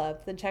recipe you'll love,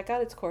 then check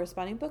out its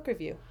corresponding book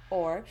review.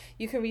 Or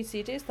you can read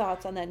CJ's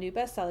thoughts on that new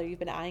bestseller you've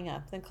been eyeing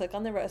up, then click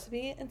on the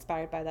recipe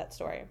inspired by that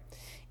story.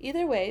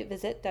 Either way,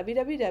 visit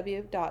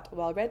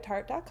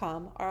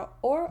www.wellreadtart.com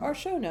or our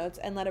show notes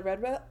and let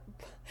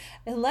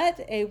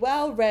a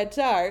well-read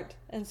tart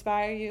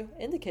inspire you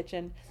in the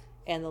kitchen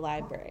and the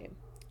library.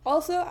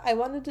 Also, I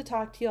wanted to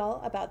talk to you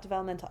all about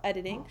developmental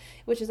editing,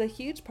 which is a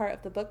huge part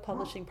of the book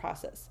publishing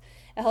process.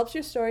 It helps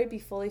your story be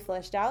fully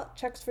fleshed out,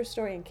 checks for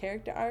story and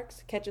character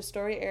arcs, catches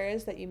story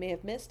errors that you may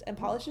have missed, and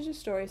polishes your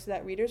story so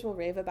that readers will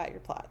rave about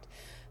your plot.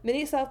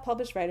 Many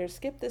self-published writers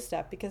skip this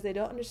step because they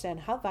don't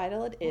understand how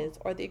vital it is,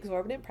 or the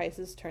exorbitant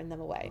prices turn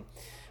them away.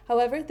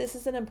 However, this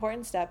is an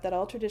important step that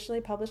all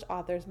traditionally published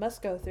authors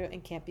must go through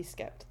and can't be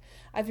skipped.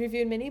 I've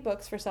reviewed many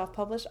books for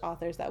self-published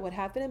authors that would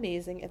have been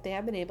amazing if they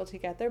had been able to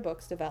get their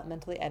books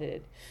developmentally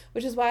edited,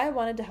 which is why I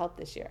wanted to help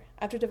this year.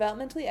 After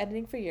developmentally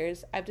editing for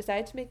years, I've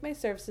decided to make my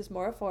services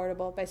more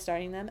affordable by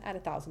starting them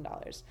at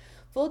 $1,000.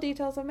 Full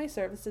details of my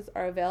services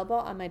are available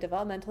on my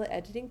developmentally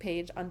editing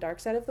page on Dark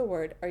Side of the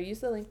Word, or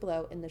use the link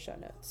below in the show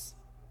notes.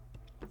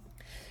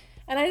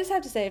 And I just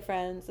have to say,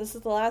 friends, this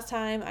is the last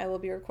time I will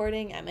be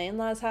recording at my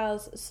in-laws'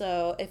 house,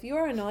 so if you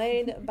are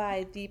annoyed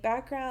by the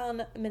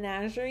background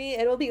menagerie,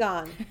 it will be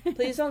gone.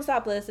 Please don't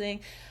stop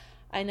listening.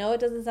 I know it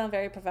doesn't sound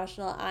very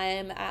professional. I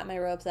am at my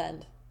rope's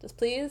end. Just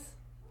please.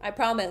 I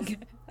promise.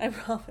 I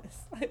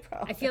promise.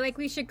 I feel like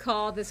we should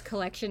call this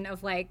collection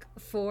of like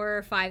 4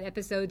 or 5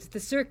 episodes the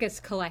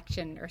Circus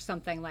Collection or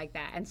something like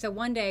that. And so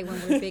one day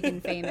when we're big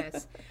and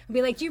famous, we'll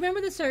be like, do you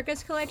remember the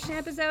Circus Collection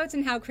episodes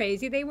and how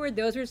crazy they were?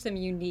 Those were some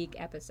unique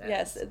episodes.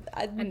 Yes,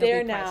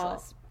 they're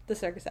now the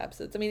circus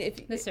episodes. I mean,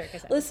 if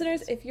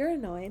listeners, if you're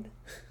annoyed,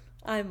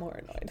 I'm more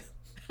annoyed.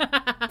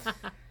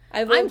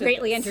 I'm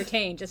greatly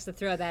entertained, just to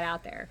throw that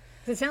out there.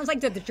 It sounds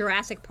like the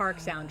Jurassic Park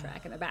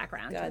soundtrack in the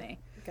background to me.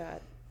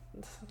 God.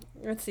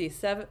 Let's see,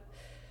 7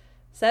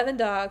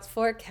 dogs,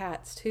 4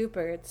 cats, 2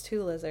 birds,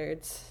 2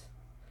 lizards,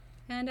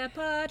 and a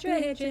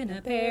partridge in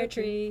a pear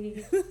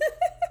tree.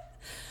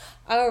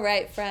 All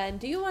right, friend,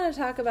 do you want to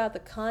talk about the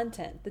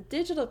content, the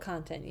digital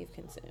content you've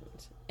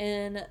consumed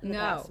in the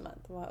past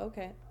month? Well,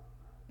 okay.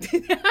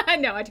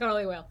 No, I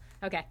totally will.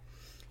 Okay.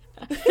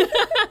 All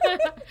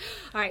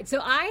right, so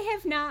I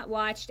have not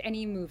watched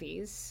any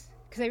movies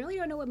because I really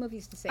don't know what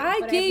movies to say. I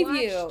gave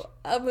you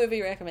a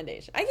movie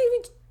recommendation. I gave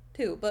you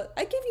 2, but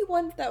I gave you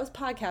one that was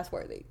podcast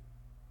worthy.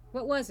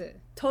 What was it?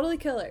 Totally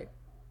Killer,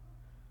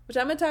 which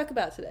I'm going to talk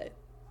about today.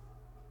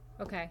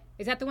 Okay.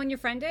 Is that the one your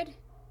friend did?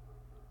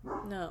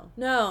 No.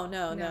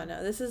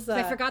 This is...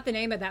 I forgot the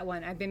name of that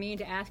one. I've been meaning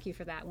to ask you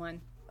for that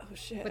one. Oh,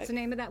 shit. What's the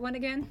name of that one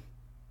again?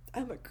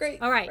 I'm a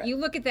great All right, friend. You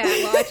look at that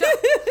while I talk.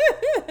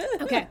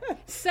 Okay.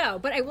 So,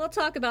 but I will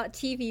talk about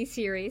TV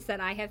series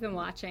that I have been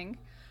watching.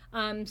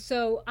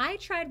 So I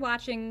tried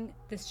watching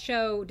this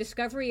show,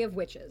 Discovery of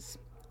Witches.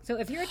 So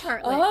if you're a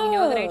tartlet, you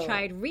know that I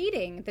tried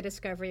reading The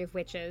Discovery of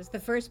Witches, the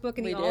first book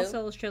in the All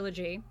Souls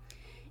trilogy,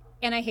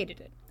 and I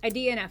hated it. I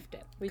DNF'd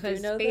it. We do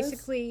know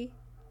basically, this?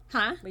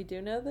 Huh? We do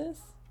know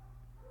this?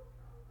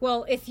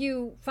 Well, if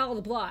you follow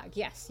the blog,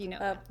 yes, you know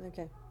that.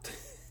 Okay.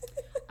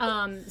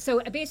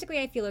 So basically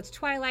I feel it's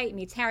Twilight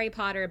meets Harry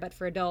Potter, but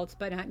for adults,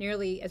 but not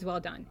nearly as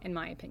well done, in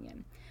my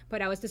opinion.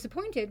 But I was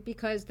disappointed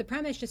because the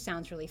premise just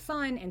sounds really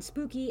fun and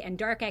spooky and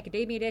dark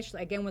academia-ish,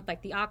 again with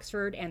like the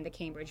Oxford and the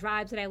Cambridge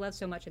vibes that I love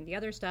so much and the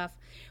other stuff.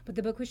 But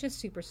the book was just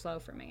super slow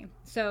for me.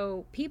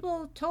 So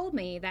people told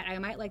me that I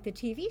might like the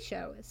TV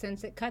show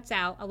since it cuts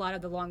out a lot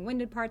of the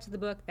long-winded parts of the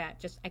book that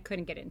just I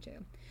couldn't get into.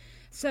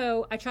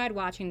 So I tried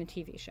watching the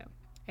TV show.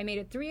 I made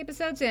it 3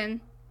 episodes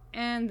in,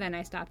 and then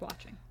I stopped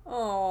watching.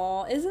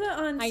 Aw, isn't it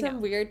on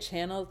some weird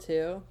channel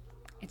too?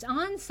 It's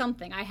on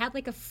something. I had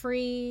like a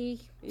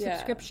free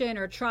subscription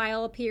or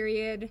trial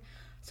period.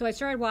 So I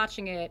started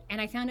watching it, and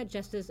I found it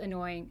just as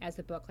annoying as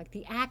the book. Like,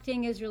 the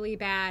acting is really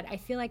bad. I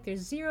feel like there's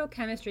zero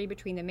chemistry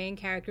between the main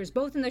characters,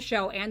 both in the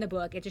show and the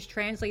book. It just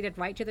translated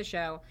right to the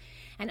show.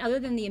 And other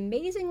than the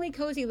amazingly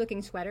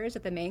cozy-looking sweaters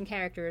that the main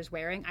character is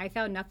wearing, I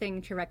found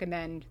nothing to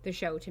recommend the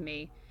show to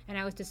me. And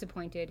I was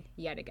disappointed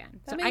yet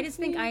again. So I just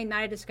think I'm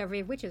not a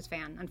Discovery of Witches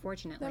fan,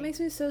 unfortunately. That makes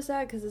me so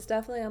sad, because it's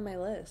definitely on my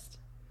list.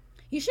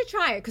 You should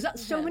try it,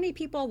 because so many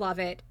people love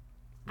it.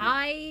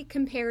 I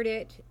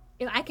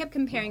kept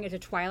comparing it to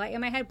Twilight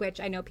in my head, which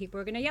I know people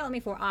are going to yell at me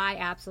for. I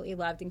absolutely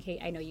loved, and Kate,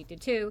 I know you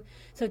did too.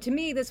 So to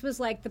me, this was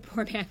like the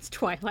poor man's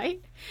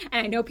Twilight.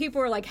 And I know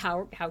people were like,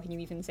 how can you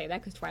even say that?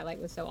 Because Twilight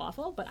was so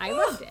awful, but I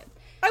loved it.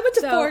 I went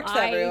to Forks,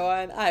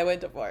 everyone. I went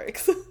to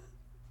Forks.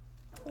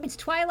 It's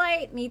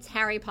Twilight meets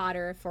Harry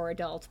Potter for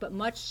adults, but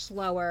much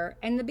slower.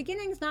 And the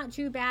beginning's not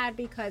too bad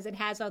because it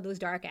has all those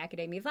dark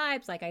academia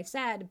vibes, like I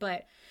said,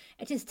 but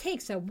it just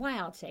takes a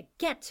while to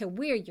get to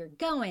where you're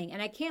going.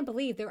 And I can't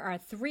believe there are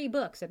 3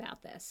 books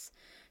about this.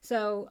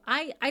 So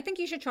I think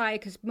you should try it,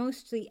 because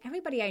mostly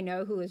everybody I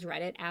know who has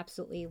read it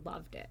absolutely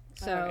loved it.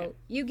 So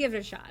you give it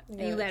a shot, and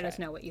you let us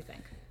know what you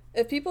think.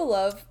 If people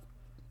love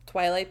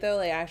Twilight, though,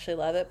 they actually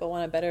love it, but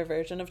want a better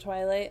version of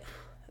Twilight,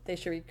 they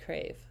should read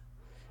Crave.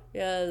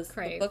 Because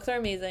the books are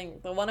amazing.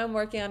 The one I'm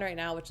working on right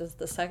now, which is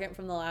the second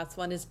from the last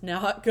one, is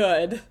not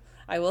good.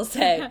 I will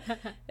say.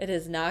 It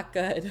is not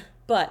good.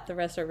 But the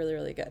rest are really,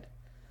 really good.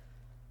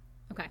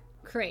 Okay.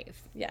 Crave.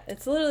 Yeah.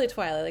 It's literally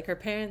Twilight. Like, her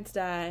parents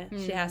die.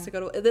 She has to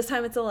go to... This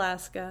time it's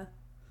Alaska.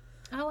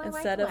 Oh, I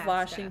instead like of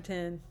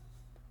Washington.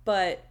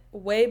 But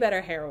way better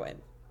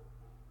heroine.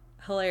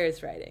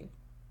 Hilarious writing.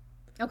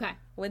 Okay. I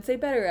wouldn't say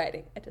better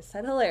writing. I just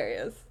said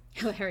hilarious.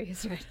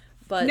 Hilarious writing.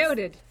 But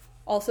noted.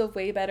 Also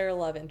way better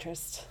love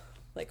interest.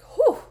 Like,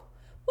 whew.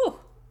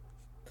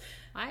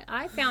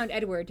 I found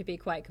Edward to be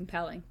quite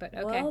compelling, but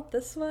okay. Well,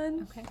 this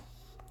one... Okay.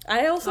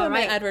 I also am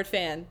an Edward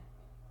fan.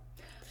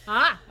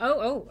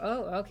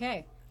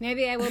 Okay.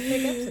 Maybe I will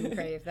pick up some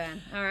Crave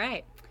then. All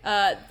right.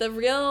 The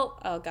real...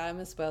 Oh, God, I'm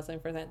going to spoil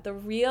something for a second. The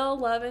real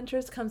love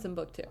interest comes in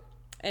book 2.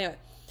 Anyway.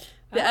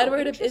 The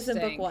Edward is in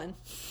book 1.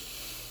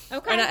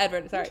 Okay. Or not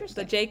Edward, sorry.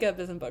 The Jacob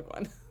is in book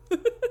 1.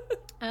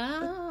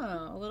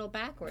 Oh, a little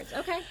backwards.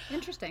 Okay,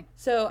 interesting.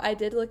 So I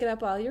did look it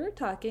up while you were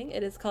talking.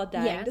 It is called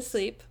Dying to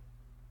Sleep.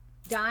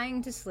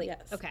 Dying to Sleep.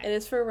 Yes. Okay. It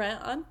is for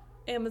rent on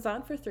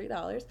Amazon for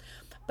 $3.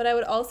 But I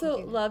would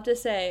also love to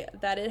say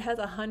that it has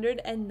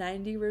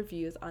 190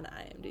 reviews on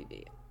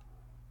IMDb.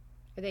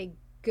 Are they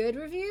good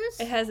reviews?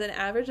 It has an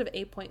average of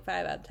 8.5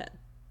 out of 10.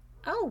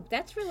 Oh,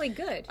 that's really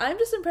good. I'm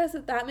just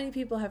impressed that many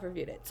people have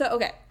reviewed it. So,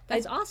 okay.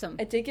 That's awesome.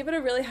 I did give it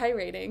a really high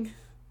rating.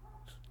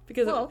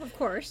 Because of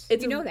course.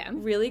 It's you know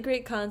them. Really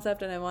great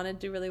concept, and I want to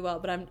do really well.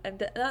 But I'm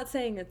not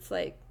saying it's,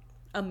 like,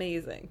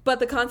 amazing. But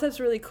the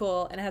concept's really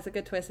cool, and it has a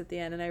good twist at the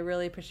end, and I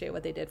really appreciate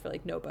what they did for,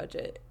 like, no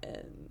budget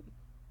and,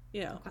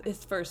 you know,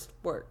 his first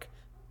work.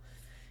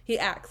 He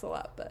acts a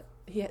lot, but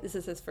this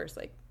is his first,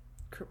 like,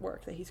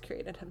 work that he's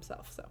created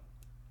himself, so.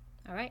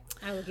 All right.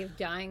 I will give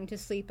Dying to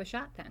Sleep a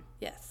shot then.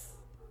 Yes.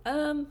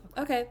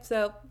 Okay,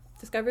 so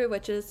Discovery of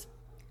Witches.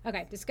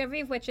 Okay,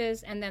 Discovery of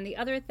Witches, and then the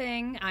other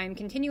thing, I'm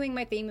continuing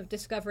my theme of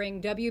discovering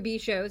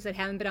WB shows that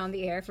haven't been on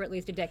the air for at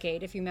least a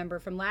decade. If you remember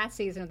from last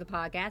season of the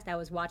podcast, I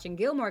was watching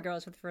Gilmore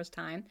Girls for the first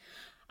time.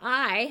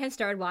 I have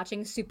started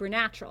watching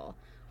Supernatural,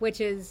 which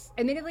is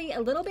admittedly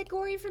a little bit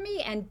gory for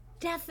me and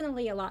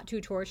definitely a lot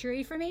too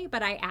torture-y for me,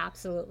 but I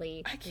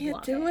absolutely I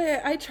can't do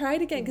it. I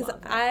tried again because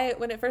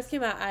when it first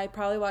came out, I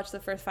probably watched the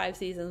first 5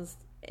 seasons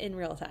in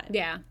real time.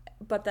 Yeah.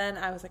 But then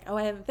I was like,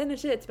 I haven't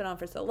finished it. It's been on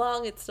for so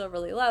long. It's still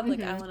really loved.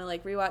 Like, I want to,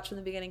 like, rewatch from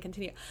the beginning,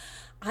 continue.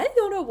 I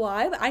don't know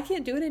why, but I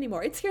can't do it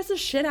anymore. It scares the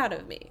shit out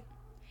of me.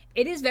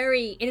 It is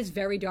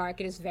very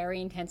dark. It is very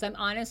intense. I'm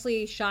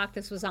honestly shocked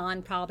this was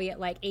on probably at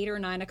like 8 or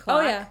 9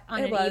 o'clock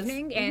on an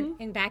evening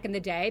and back in the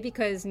day,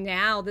 because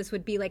now this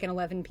would be like an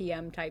 11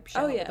 p.m. type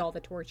show with all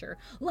the torture.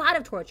 A lot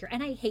of torture.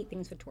 And I hate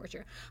things with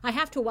torture. I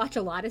have to watch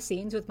a lot of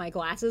scenes with my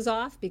glasses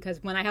off,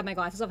 because when I have my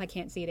glasses off, I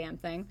can't see a damn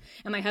thing.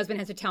 And my husband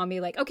has to tell me,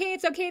 like, okay,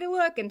 it's okay to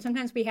look. And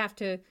sometimes we have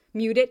to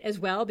mute it as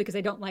well, because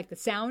I don't like the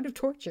sound of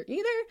torture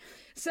either.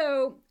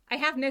 So I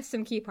have missed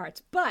some key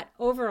parts. But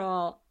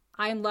overall,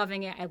 I'm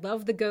loving it. I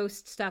love the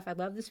ghost stuff. I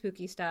love the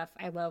spooky stuff.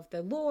 I love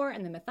the lore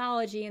and the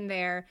mythology in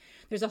there.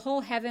 There's a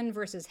whole heaven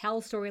versus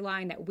hell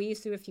storyline that weaves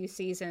through a few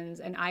seasons,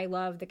 and I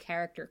love the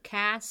character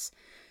Cass,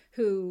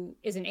 who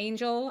is an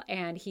angel,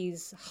 and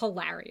he's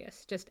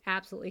hilarious, just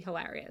absolutely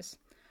hilarious.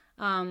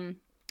 And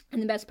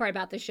the best part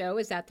about the show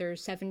is that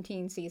there's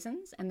 17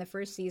 seasons, and the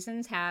first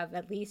seasons have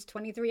at least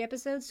 23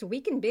 episodes, so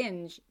we can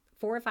binge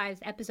 4 or 5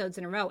 episodes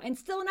in a row and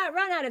still not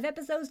run out of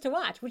episodes to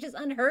watch, which is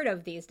unheard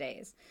of these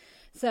days.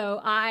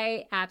 So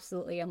I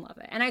absolutely love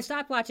it. And I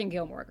stopped watching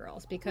Gilmore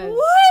Girls because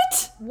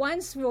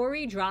once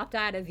Rory dropped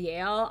out of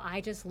Yale, I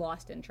just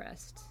lost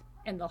interest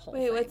in the whole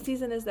thing. Wait, what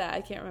season is that?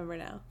 I can't remember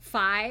now.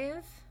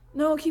 5?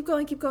 No, keep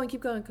going.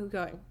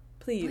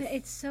 Please. But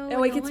it's so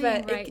annoying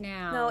right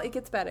now. No, it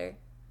gets better.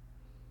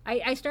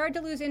 I started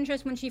to lose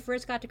interest when she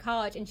first got to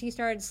college and she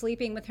started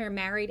sleeping with her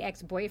married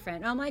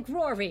ex-boyfriend. I'm like,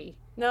 Rory,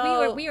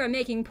 No, we are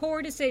making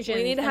poor decisions.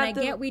 We need to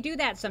have we do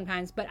that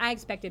sometimes, but I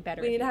expected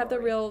better. We need to have the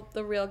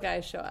real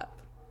guy show up.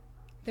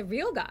 The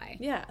real guy?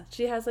 Yeah,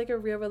 she has like a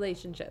real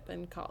relationship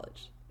in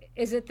college.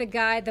 Is it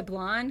the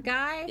blonde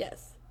guy?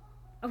 Yes.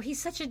 Oh,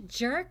 he's such a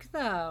jerk,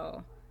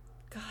 though.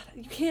 God,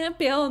 you can't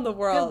bail in the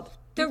world.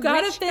 You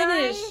gotta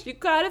finish. Guy? You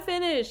gotta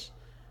finish.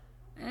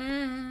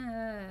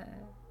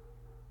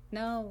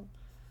 No,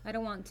 I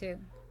don't want to.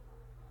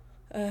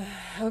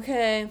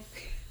 Okay.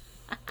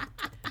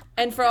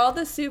 And for all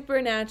the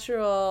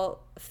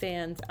Supernatural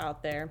fans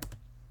out there,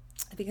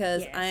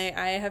 because yes.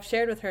 I have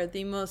shared with her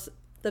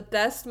the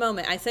best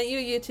moment. I sent you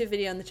a YouTube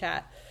video in the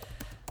chat.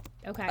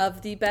 Okay.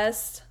 Of the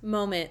best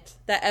moment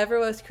that ever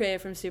was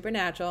created from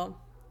Supernatural.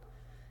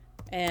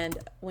 And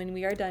when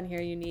we are done here,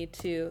 you need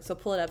to, so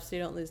pull it up so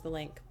you don't lose the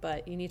link,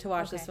 but you need to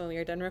watch this when we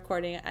are done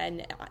recording.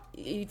 And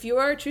if you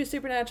are a true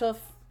Supernatural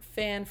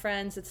fan,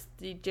 friends, it's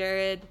the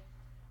Jared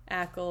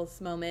Ackles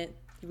moment.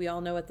 We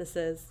all know what this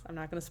is. I'm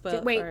not going to spoil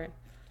it for it.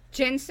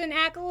 Jensen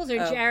Ackles or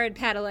Jared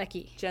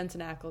Padalecki? Jensen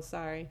Ackles,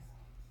 sorry.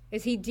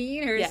 Is he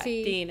Dean or is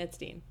he? Dean. It's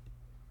Dean.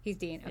 He's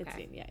Dean. Okay. It's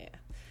Dean. Yeah.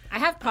 I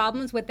have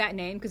problems with that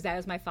name because that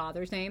is my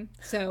father's name.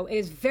 So it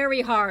is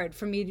very hard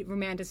for me to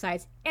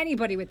romanticize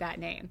anybody with that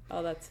name.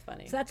 Oh, that's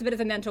funny. So that's a bit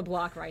of a mental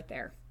block right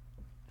there.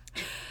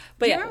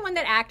 But do you remember when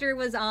that actor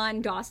was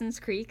on Dawson's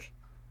Creek?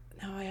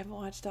 No, I haven't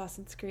watched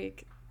Dawson's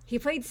Creek. He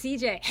played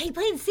CJ. He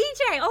played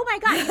CJ. Oh my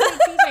God. He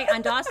played CJ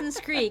on Dawson's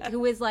Creek, who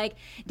was like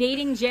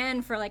dating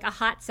Jen for like a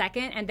hot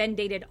second and then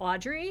dated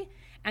Audrey.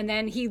 And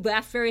then he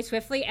left very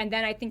swiftly, and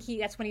then I think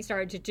that's when he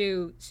started to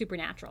do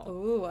Supernatural.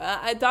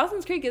 Ooh,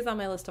 Dawson's Creek is on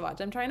my list to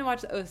watch. I'm trying to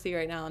watch the OC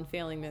right now and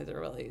failing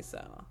miserably,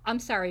 so. I'm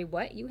sorry,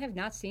 what? You have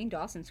not seen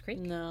Dawson's Creek?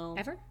 No.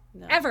 Ever?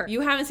 No. Ever?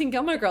 You haven't seen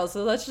Gilmore Girls,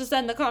 so let's just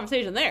end the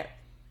conversation there.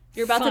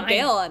 You're about to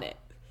bail on it.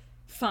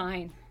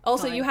 Fine.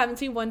 Also, you haven't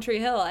seen One Tree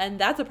Hill, and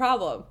that's a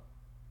problem.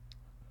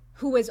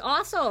 Who was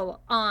also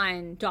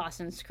on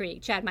Dawson's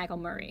Creek, Chad Michael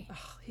Murray.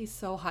 Oh, he's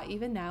so hot.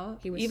 Even now?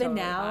 He was so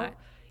hot.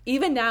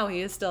 Even now,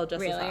 he is still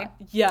just as hot.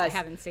 Yes. I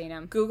haven't seen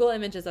him. Google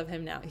images of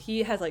him now.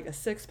 He has like a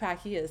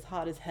six-pack. He is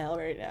hot as hell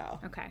right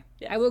now. Okay.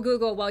 Yeah. I will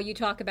Google while you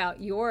talk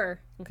about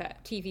your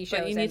TV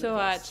shows. But you need to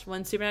watch,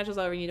 when Supernatural's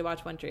over, you need to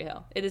watch One Tree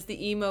Hill. It is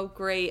the emo,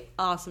 great,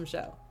 awesome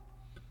show.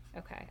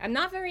 Okay. I'm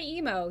not very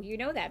emo. You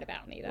know that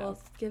about me, though.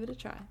 Well, give it a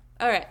try.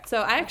 All right. So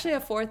I actually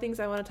have 4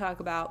 things I want to talk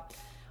about.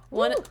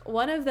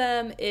 One of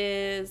them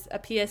is a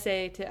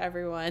PSA to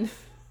everyone,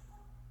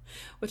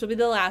 which will be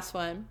the last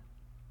one.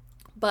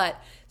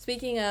 But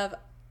speaking of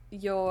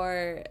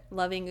your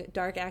loving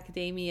dark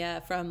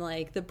academia from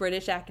like the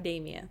British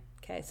academia.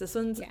 Okay, so this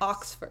one's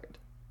Oxford.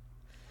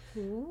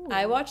 Ooh.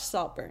 I watched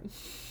Saltburn.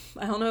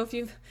 I don't know if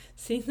you've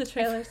seen the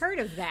trailer. I've heard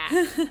of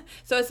that.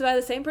 So it's by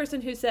the same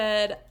person who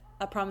said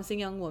A Promising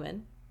Young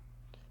Woman.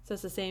 So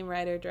it's the same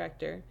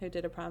writer-director who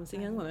did A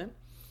Promising Young Woman.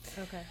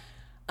 Okay.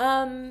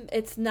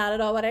 It's not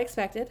at all what I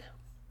expected.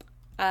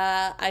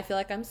 I feel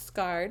like I'm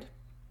scarred.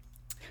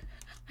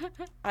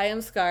 I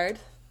am scarred.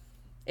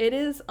 It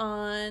is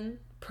on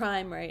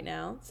Prime right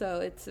now, so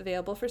it's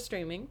available for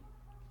streaming.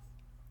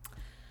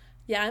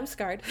 Yeah, I'm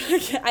scarred.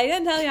 I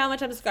didn't tell you how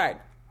much I'm scarred.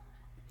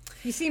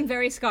 You seem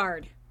very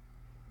scarred.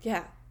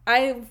 Yeah.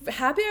 I'm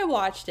happy I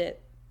watched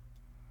it,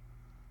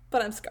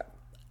 but I'm scarred.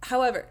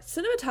 However,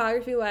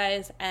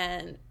 cinematography-wise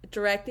and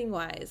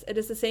directing-wise, it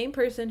is the same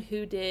person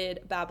who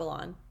did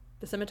Babylon.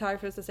 The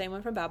cinematographer is the same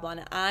one from Babylon,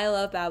 and I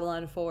love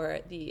Babylon for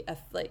the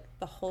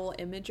whole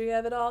imagery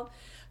of it all.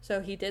 So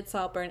he did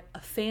Saltburn,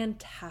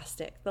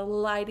 fantastic. The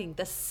lighting,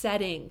 the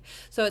setting.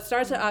 So it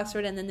starts at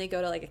Oxford, and then they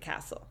go to like a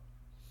castle.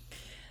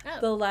 Oh.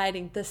 The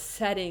lighting, the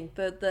setting,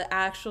 the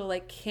actual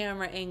like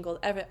camera angle,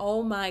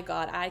 oh my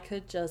God, I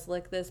could just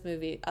lick this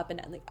movie up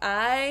and down.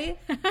 Like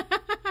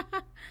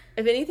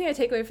if anything I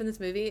take away from this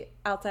movie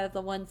outside of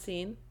the one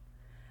scene,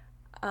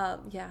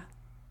 yeah.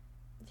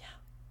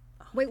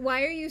 Wait,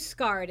 why are you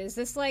scarred? Is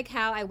this like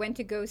how I went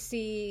to go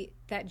see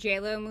that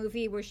J-Lo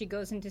movie where she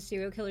goes into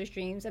serial killer's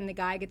dreams and the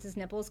guy gets his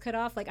nipples cut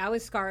off? Like, I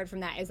was scarred from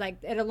that. Is like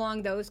it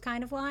along those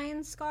kind of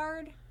lines,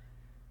 scarred?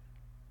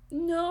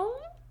 No,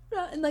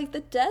 not in like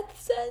the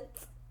death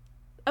sense.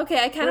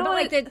 Okay, I kind of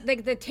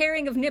like the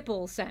tearing of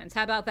nipples sense.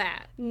 How about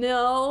that?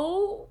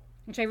 No,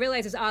 which I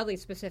realize is oddly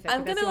specific.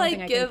 I'm gonna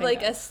like give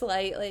like a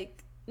slight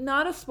like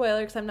not a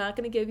spoiler because I'm not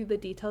gonna give you the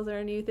details or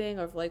anything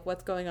of like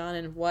what's going on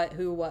and what,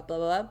 who, what, blah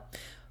blah blah.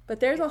 But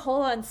there's a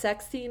whole-on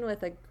sex scene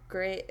with a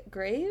grave?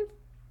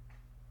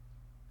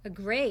 A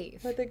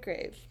grave? With a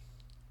grave.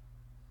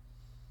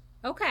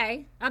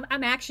 Okay.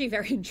 I'm actually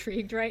very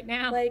intrigued right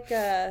now. Like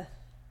a...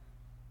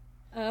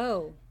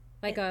 Oh.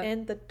 Like a...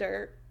 In the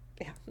dirt.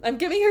 Yeah. I'm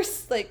giving her,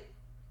 like...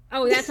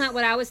 Oh, that's not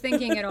what I was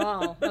thinking at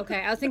all. Okay.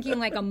 I was thinking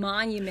like a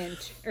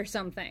monument or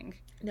something.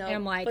 No, and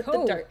I'm like,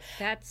 the dirt.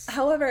 That's...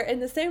 However, in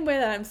the same way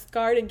that I'm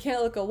scarred and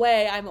can't look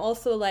away, I'm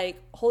also like,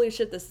 holy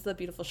shit, this is a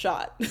beautiful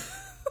shot.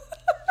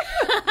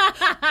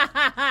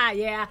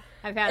 Yeah,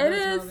 I've had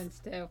those moments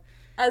too.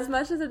 As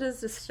much as it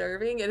is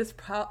disturbing, it is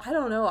I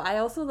don't know. I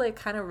also like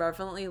kind of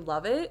reverently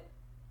love it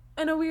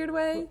in a weird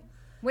way.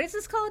 What is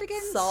this called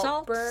again?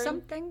 Saltburn.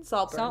 Something?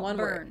 Saltburn. One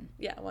word.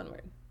 Yeah, one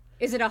word.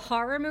 Is it a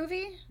horror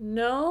movie?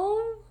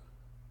 No.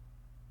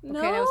 Okay,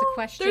 that was a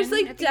question. There's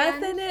like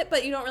death in it,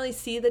 but you don't really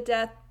see the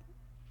death.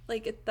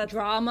 Like that's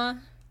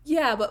drama.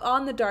 Yeah, but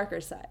on the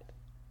darker side.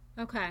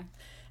 Okay,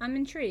 I'm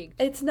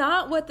intrigued. It's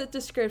not what the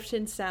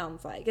description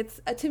sounds like. It's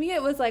to me,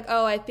 it was like,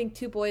 oh, I think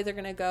two boys are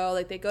gonna go.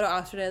 Like they go to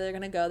Oxford, they're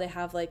gonna go. They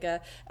have like a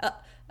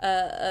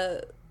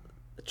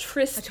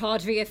tryst. A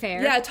tawdry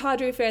affair. Yeah, a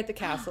tawdry affair at the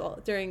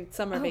castle during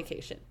summer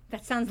vacation.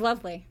 That sounds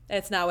lovely.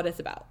 It's not what it's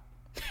about.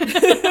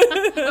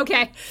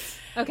 Okay.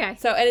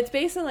 So, and it's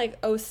based on like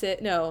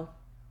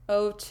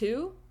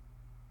 02.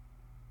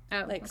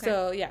 Oh, like, okay.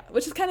 so yeah,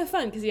 which is kind of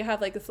fun because you have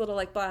like this little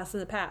like blast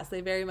in the past.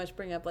 They very much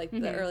bring up like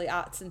the early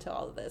aughts into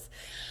all of this.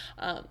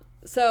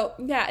 So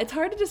yeah, it's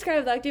hard to describe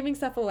without giving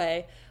stuff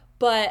away,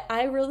 but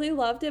I really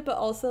loved it, but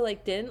also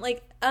like didn't.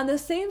 Like on the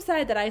same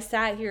side that I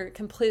sat here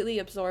completely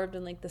absorbed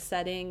in like the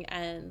setting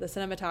and the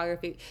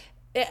cinematography,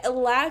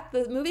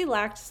 the movie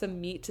lacked some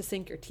meat to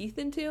sink your teeth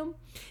into.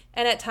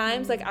 And at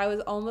times, like I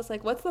was almost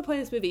like, what's the point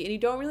of this movie? And you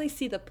don't really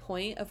see the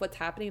point of what's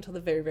happening until the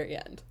very, very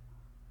end.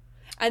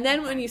 And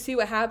then when you see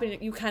what happened,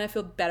 you kind of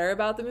feel better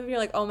about the movie. You're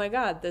like, oh my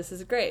God, this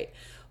is great.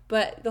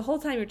 But the whole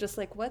time you're just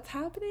like, what's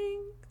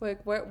happening?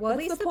 Like, what's At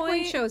least the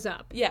point? Shows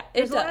up. Yeah,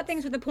 There's a lot of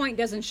things where the point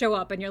doesn't show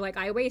up, and you're like,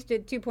 I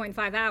wasted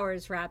 2.5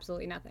 hours for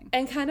absolutely nothing.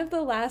 And kind of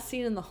the last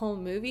scene in the whole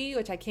movie,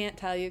 which I can't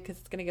tell you because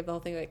it's going to give the whole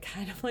thing, like,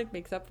 kind of like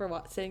makes up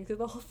for sitting through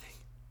the whole thing.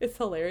 It's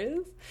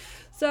hilarious.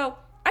 So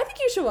I think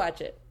you should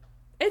watch it.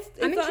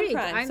 I'm intrigued.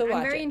 On Prime, I'm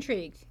watch very it.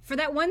 intrigued. For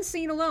that one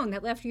scene alone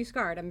that left you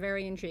scarred, I'm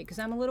very intrigued because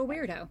I'm a little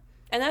weirdo.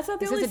 And that's not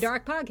the this only. This is a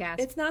dark podcast.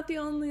 It's not the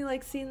only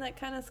like scene that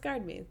kind of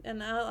scarred me,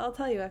 and I'll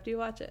tell you after you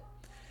watch it.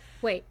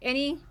 Wait,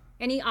 any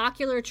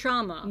ocular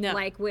trauma? No.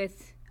 Like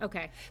with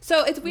okay.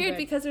 So it's weird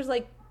because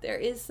there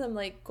is some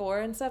like gore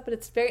and stuff, but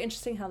it's very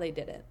interesting how they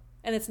did it,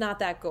 and it's not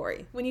that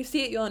gory. When you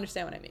see it, you'll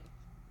understand what I mean.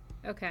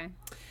 Okay.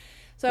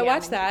 So I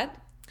watched that.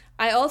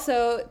 I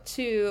also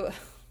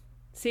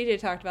CJ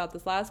talked about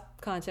this last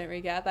content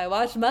recap. I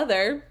watched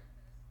Mother.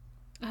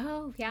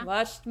 Oh yeah.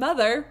 Watched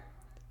Mother.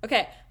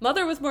 Okay,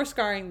 Mother was more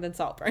scarring than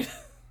Saltburn.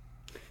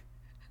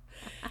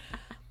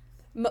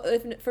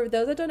 For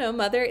those that don't know,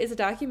 Mother is a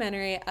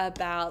documentary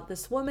about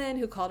this woman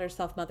who called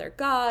herself Mother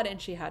God, and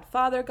she had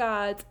father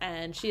gods,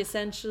 and she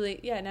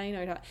essentially, now you know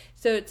what you're talking.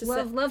 So it's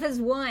Love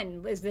Has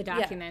Won is the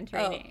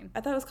documentary name.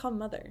 I thought it was called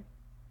Mother.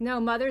 No,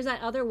 Mother's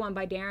that other one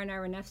by Darren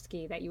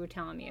Aronofsky that you were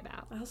telling me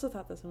about. I also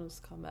thought this one was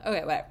called Mother.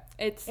 Okay, whatever.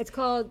 It's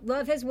called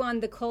Love Has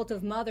Won, The Cult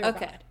of Mother God.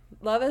 Okay,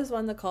 Love Has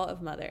Won, The Cult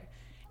of Mother.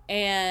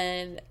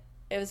 And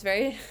it was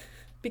very,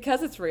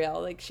 because it's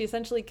real, like she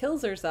essentially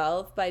kills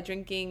herself by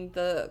drinking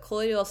the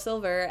colloidal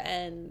silver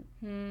and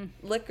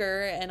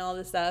liquor and all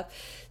this stuff.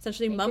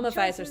 Essentially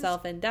mummifies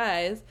herself and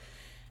dies.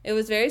 It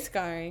was very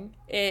scarring.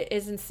 It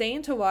is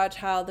insane to watch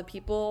how the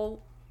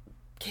people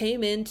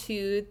came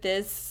into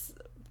this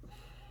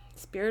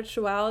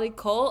spirituality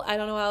cult, I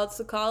don't know how else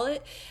to call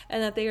it,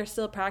 and that they are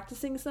still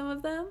practicing some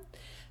of them.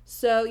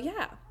 So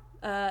yeah,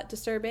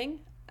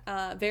 disturbing.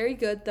 Very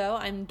good though.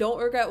 I don't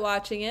regret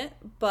watching it,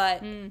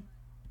 but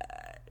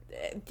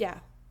yeah.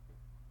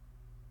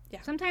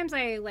 Sometimes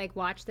I like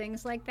watch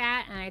things like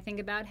that, and I think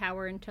about how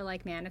we're into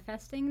like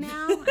manifesting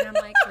now, and I'm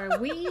like, are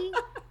we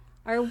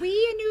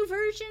a new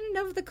version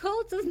of the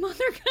cult of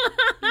Mother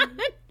God?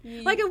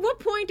 Like, at what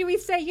point do we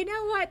say, you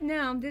know what?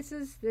 No, this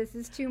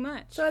is too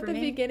much. So at the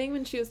beginning,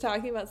 when she was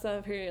talking about some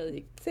of her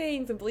like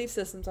sayings and belief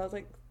systems, I was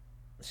like,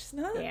 she's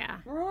not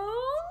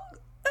wrong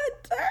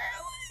entirely.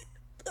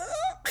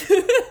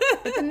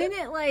 But the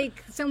minute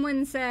like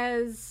someone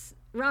says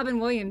Robin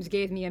Williams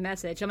gave me a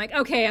message, I'm like,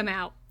 okay, I'm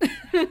out.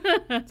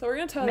 So we're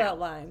gonna toe that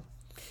line.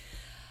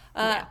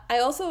 I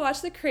also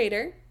watched The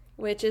Crater,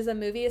 which is a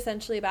movie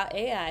essentially about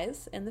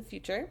AIs in the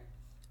future.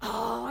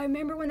 Oh, I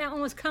remember when that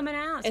one was coming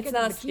out. It's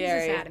not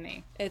scary. Out of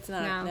me. It's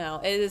not. No,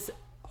 it is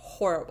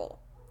horrible.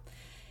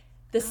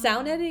 The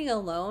sound editing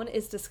alone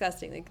is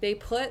disgusting. Like, they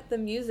put the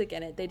music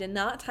in it. They did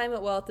not time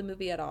it well with the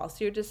movie at all.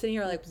 So you're just sitting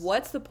here like,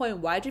 what's the point?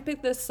 Why'd you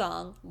pick this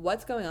song?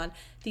 What's going on?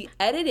 The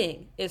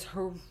editing is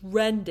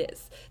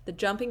horrendous. The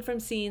jumping from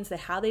scenes,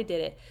 how they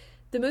did it.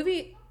 The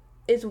movie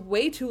is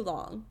way too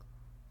long.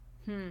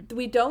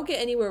 We don't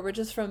get anywhere. We're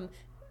just from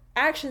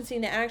action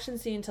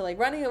scene to like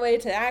running away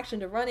to action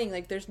to running.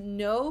 Like, there's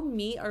no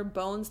meat or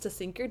bones to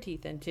sink your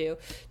teeth into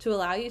to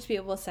allow you to be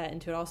able to set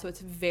into it. Also, it's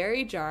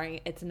very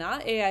jarring. It's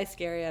not AI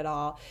scary at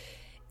all.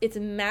 It's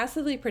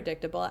massively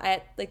predictable.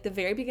 At like the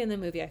very beginning of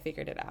the movie, I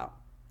figured it out,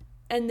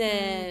 and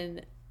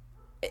then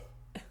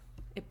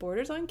it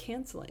borders on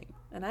canceling.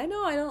 And I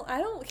know I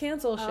don't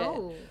cancel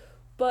shit,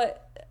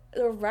 but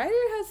the writer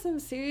has some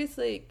serious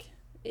like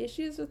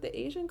issues with the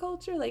Asian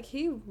culture. Like,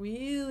 he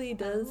really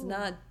does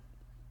not.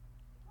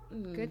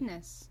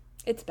 Goodness.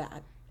 It's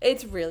bad.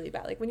 It's really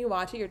bad. Like, when you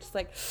watch it, you're just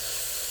like,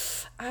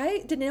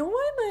 did no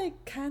one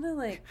like kind of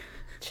like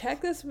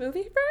check this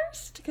movie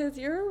first? Because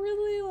you're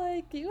really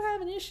like, you have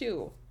an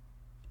issue.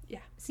 Yeah.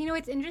 So,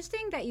 it's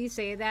interesting that you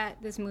say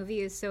that this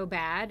movie is so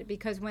bad,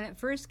 because when it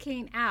first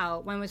came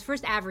out, when it was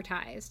first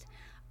advertised,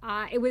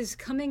 it was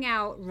coming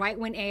out right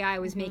when AI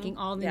was making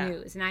all the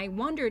news. And I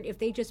wondered if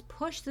they just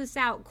pushed this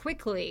out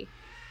quickly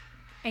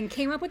and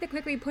came up with it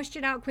quickly, pushed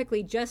it out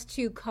quickly just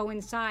to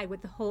coincide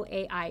with the whole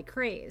AI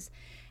craze.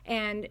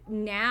 And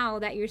now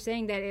that you're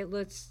saying that it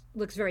looks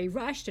very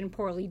rushed and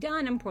poorly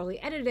done and poorly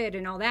edited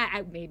and all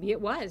that, maybe it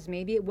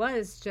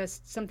was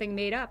just something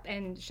made up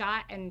and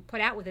shot and put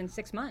out within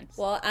 6 months.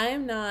 Well,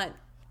 I'm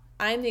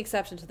the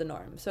exception to the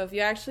norm. So if you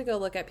actually go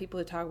look at people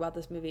who talk about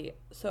this movie,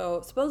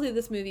 so supposedly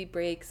this movie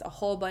breaks a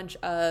whole bunch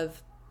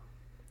of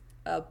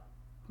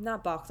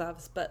not box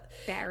office, but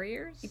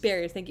barriers,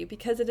 thank you,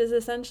 because it is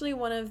essentially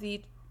one of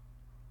the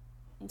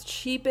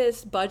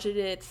cheapest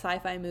budgeted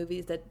sci-fi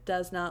movies that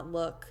does not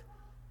look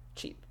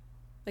cheap.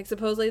 Like,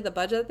 supposedly the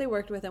budget that they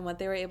worked with and what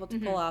they were able to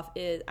pull off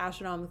is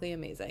astronomically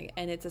amazing,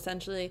 and it's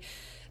essentially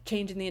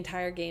changing the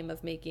entire game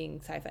of making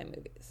sci-fi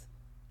movies.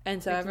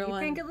 And so everyone,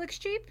 do you think it looks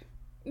cheap?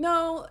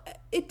 No,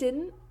 it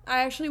didn't.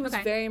 I actually was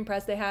very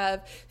impressed. They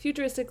have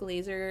futuristic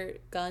laser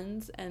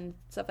guns and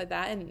stuff like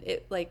that, and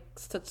it like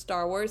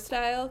Star Wars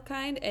style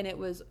kind, and it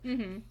was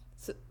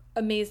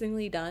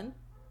amazingly done.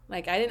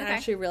 Like, I didn't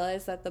actually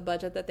realize that the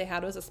budget that they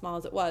had was as small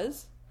as it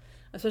was,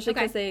 especially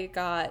because they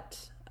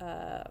got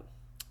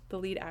the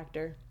lead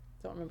actor.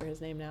 Don't remember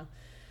his name now.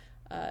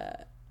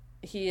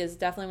 He is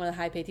definitely one of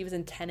the high paid. He was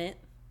in Tenet.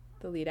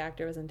 The lead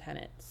actor was in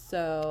Tenet,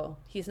 so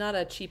he's not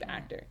a cheap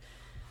actor.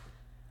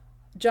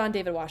 John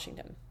David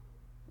Washington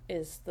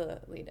is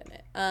the lead in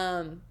it.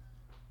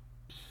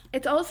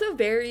 It's also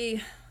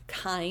very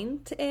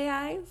kind to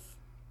AIs.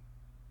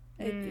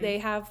 They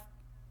have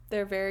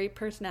their very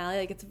personality.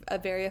 Like, it's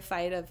a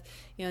fight of,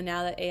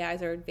 now that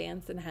AIs are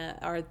advanced and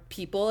are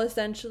people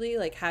essentially,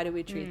 like, how do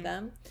we treat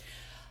them?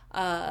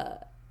 It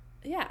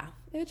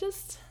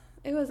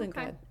wasn't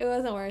good. It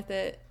wasn't worth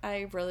it.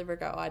 I really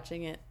regret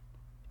watching it.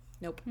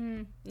 Nope.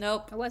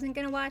 Nope. I wasn't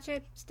going to watch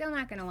it. Still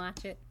not going to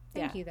watch it.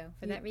 Thank you, though,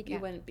 for that recap. You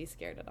wouldn't be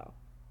scared at all.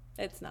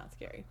 It's not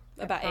scary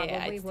about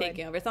AI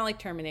taking over. It's not like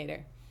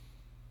Terminator.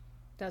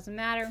 Doesn't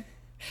matter.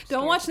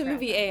 Don't watch the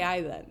movie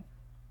AI, then.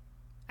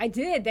 I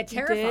did. That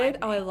terrified me.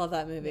 Oh, I love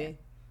that movie.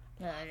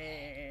 Yeah.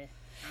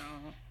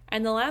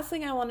 And the last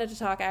thing I wanted to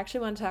talk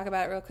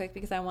about real quick,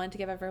 because I wanted to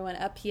give everyone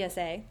a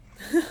PSA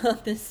on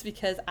this,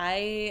 because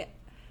I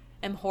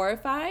am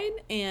horrified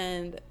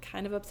and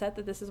kind of upset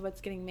that this is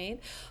what's getting made.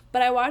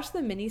 But I watched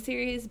the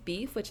miniseries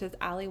Beef, which has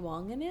Ali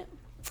Wong in it.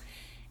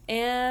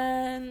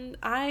 And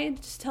I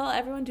just tell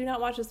everyone, do not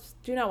watch this.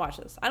 Do not watch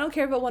this. I don't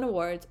care if it won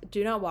awards.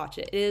 Do not watch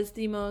it. It is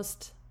the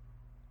most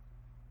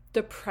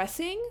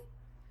depressing,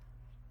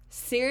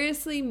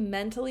 seriously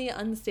mentally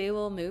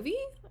unstable movie,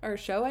 or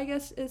show, I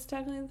guess is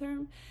technically the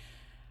term.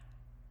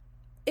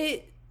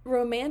 It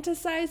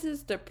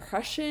romanticizes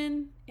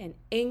depression and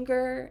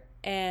anger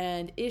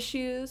and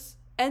issues.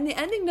 And the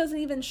ending doesn't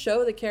even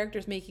show the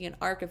characters making an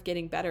arc of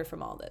getting better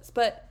from all this.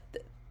 But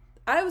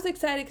I was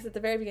excited because at the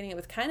very beginning it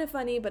was kind of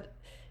funny, but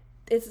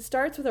it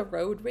starts with a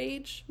road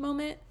rage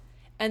moment,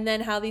 and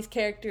then how these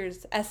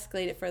characters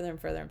escalate it further and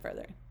further and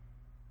further.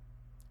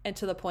 And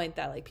to the point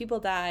that, like, people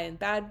die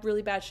and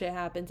really bad shit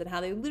happens, and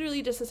how they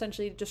literally just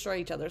essentially destroy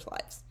each other's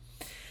lives.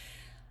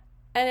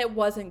 And it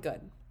wasn't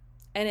good.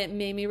 And it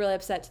made me really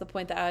upset to the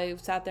point that I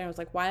sat there and was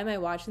like, why am I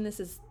watching this?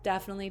 Is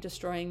definitely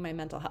destroying my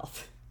mental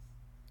health.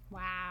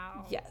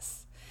 Wow.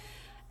 Yes.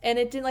 And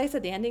it didn't, like I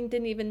said, the ending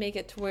didn't even make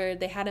it to where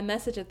they had a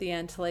message at the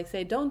end to, like,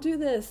 say, don't do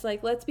this.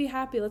 Like, let's be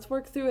happy. Let's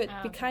work through it.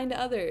 Be kind to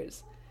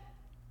others.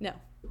 No.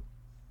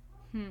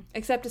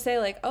 Except to say,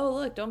 like, oh,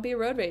 look, don't be a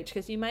road rage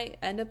because you might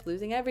end up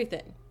losing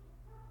everything.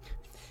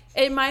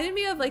 It reminded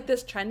me of, like,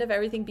 this trend of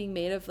everything being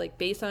made of, like,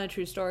 based on a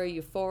true story,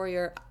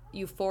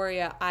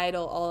 Euphoria,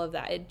 Idol, all of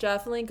that. It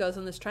definitely goes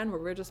on this trend where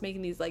we're just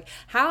making these, like,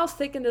 how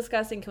sick and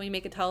disgusting can we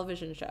make a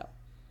television show?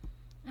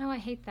 Oh, I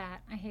hate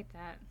that.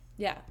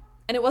 Yeah.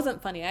 And it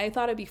wasn't funny. I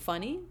thought it'd be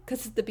funny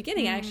because at the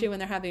beginning, actually, when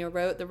they're having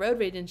the road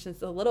rage incident,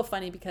 it's a little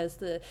funny because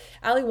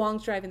Ali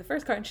Wong's driving the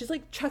first car and she's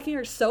like chucking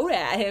her soda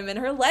at him and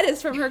her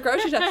lettuce from her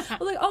grocery shop. I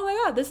was like, oh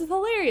my god, this is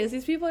hilarious.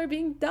 These people are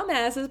being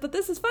dumbasses, but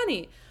this is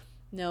funny.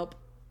 Nope.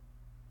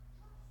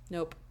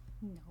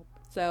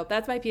 So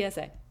that's my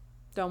PSA.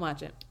 Don't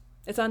watch it.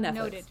 It's on Netflix.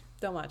 Noted.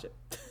 Don't watch it.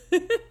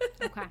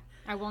 Okay,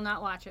 I will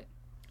not watch it.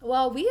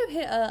 Well, we have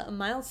hit a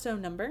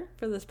milestone number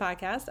for this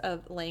podcast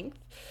of length.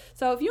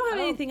 So if you don't have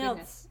anything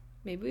else,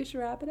 maybe we should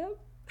wrap it up.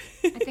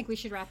 I think we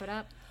should wrap it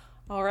up.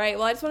 All right.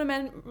 Well, I just want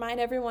to remind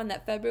everyone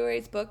that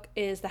February's book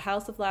is The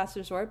House of Last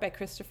Resort by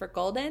Christopher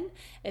Golden.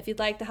 If you'd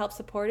like to help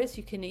support us,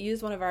 you can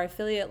use one of our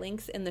affiliate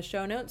links in the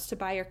show notes to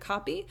buy your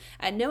copy.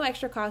 At no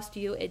extra cost to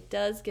you, it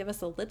does give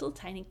us a little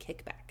tiny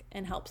kickback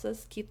and helps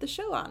us keep the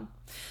show on.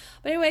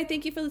 But anyway,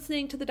 thank you for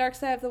listening to The Dark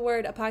Side of the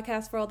Word, a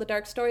podcast for all the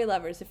dark story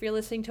lovers. If you're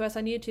listening to us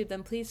on YouTube,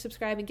 then please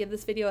subscribe and give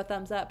this video a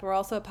thumbs up. We're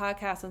also a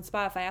podcast on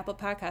Spotify, Apple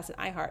Podcasts, and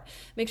iHeart.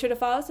 Make sure to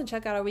follow us and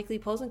check out our weekly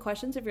polls and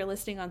questions if you're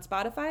listening on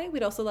Spotify.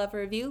 We'd also love a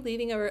review.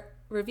 Leaving a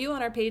review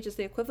on our page is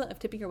the equivalent of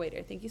tipping your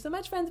waiter. Thank you so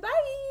much, friends.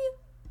 Bye!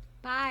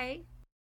 Bye!